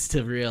needs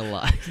to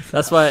realize.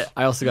 That's why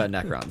I also got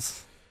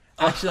Necrons.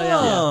 Actually,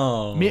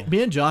 Oh.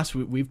 me and Josh,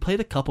 we've played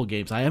a couple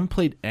games. I haven't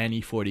played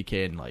any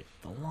 40K in like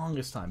the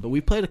longest time, but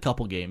we played a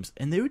couple games,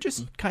 and they were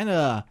just kind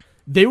of.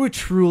 They were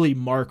truly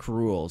Mark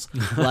rules.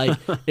 Like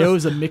it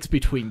was a mix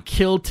between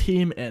Kill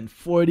Team and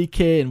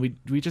 40K, and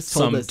we just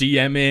told Some us,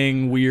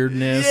 DMing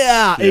weirdness.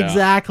 yeah,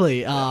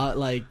 exactly.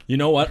 Like You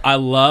know what? I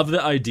love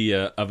the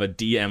idea of a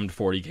DM'd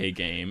 40K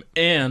game,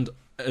 and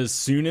as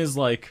soon as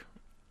like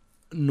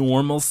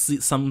normalcy,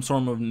 some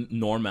sort of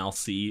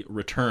normalcy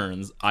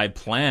returns, I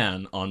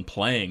plan on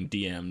playing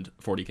DM'd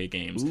 40K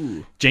games.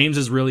 Ooh. James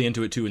is really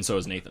into it too, and so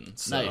is Nathan.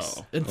 So. nice.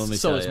 And Let me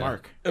so tell is ya.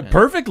 Mark.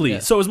 Perfectly.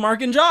 So is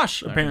Mark and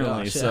Josh,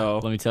 apparently. Josh, yeah. So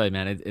Let me tell you,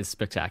 man, it's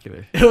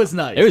spectacular. It was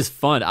nice. It was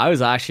fun. I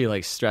was actually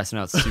like stressing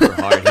out super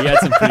hard. He had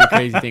some pretty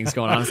crazy things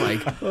going on. I was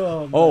like,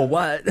 oh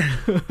what?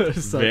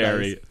 so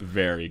very, nice.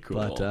 very cool.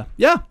 But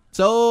yeah.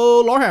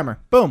 So Lorehammer,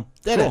 boom,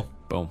 did it.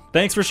 Boom.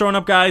 Thanks for showing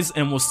up, guys,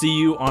 and we'll see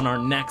you on our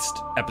next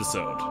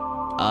episode.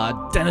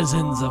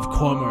 Denizens of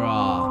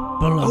Cormora.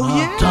 Oh,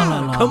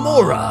 yeah,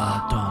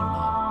 Cormora.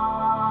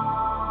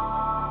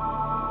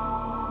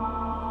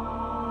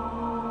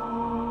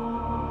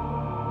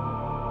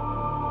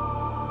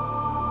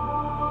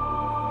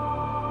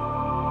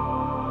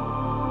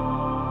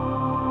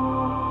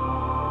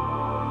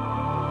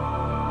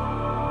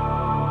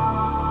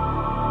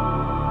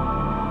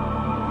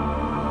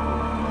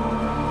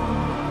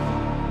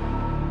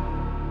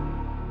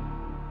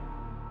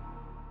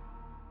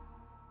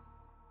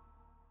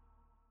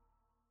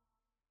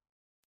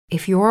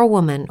 If you're a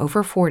woman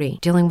over 40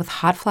 dealing with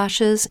hot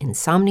flashes,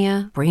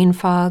 insomnia, brain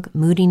fog,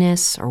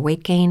 moodiness, or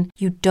weight gain,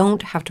 you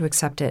don't have to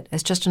accept it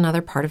as just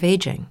another part of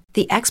aging.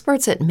 The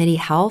experts at MIDI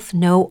Health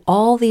know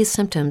all these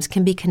symptoms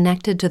can be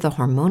connected to the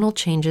hormonal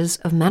changes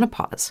of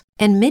menopause.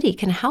 And MIDI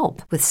can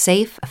help with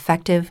safe,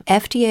 effective,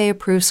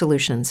 FDA-approved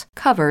solutions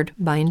covered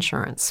by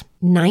insurance.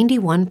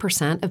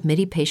 91% of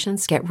MIDI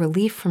patients get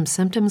relief from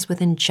symptoms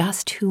within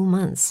just 2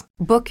 months.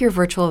 Book your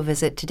virtual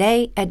visit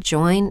today at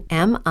joinmidi.com.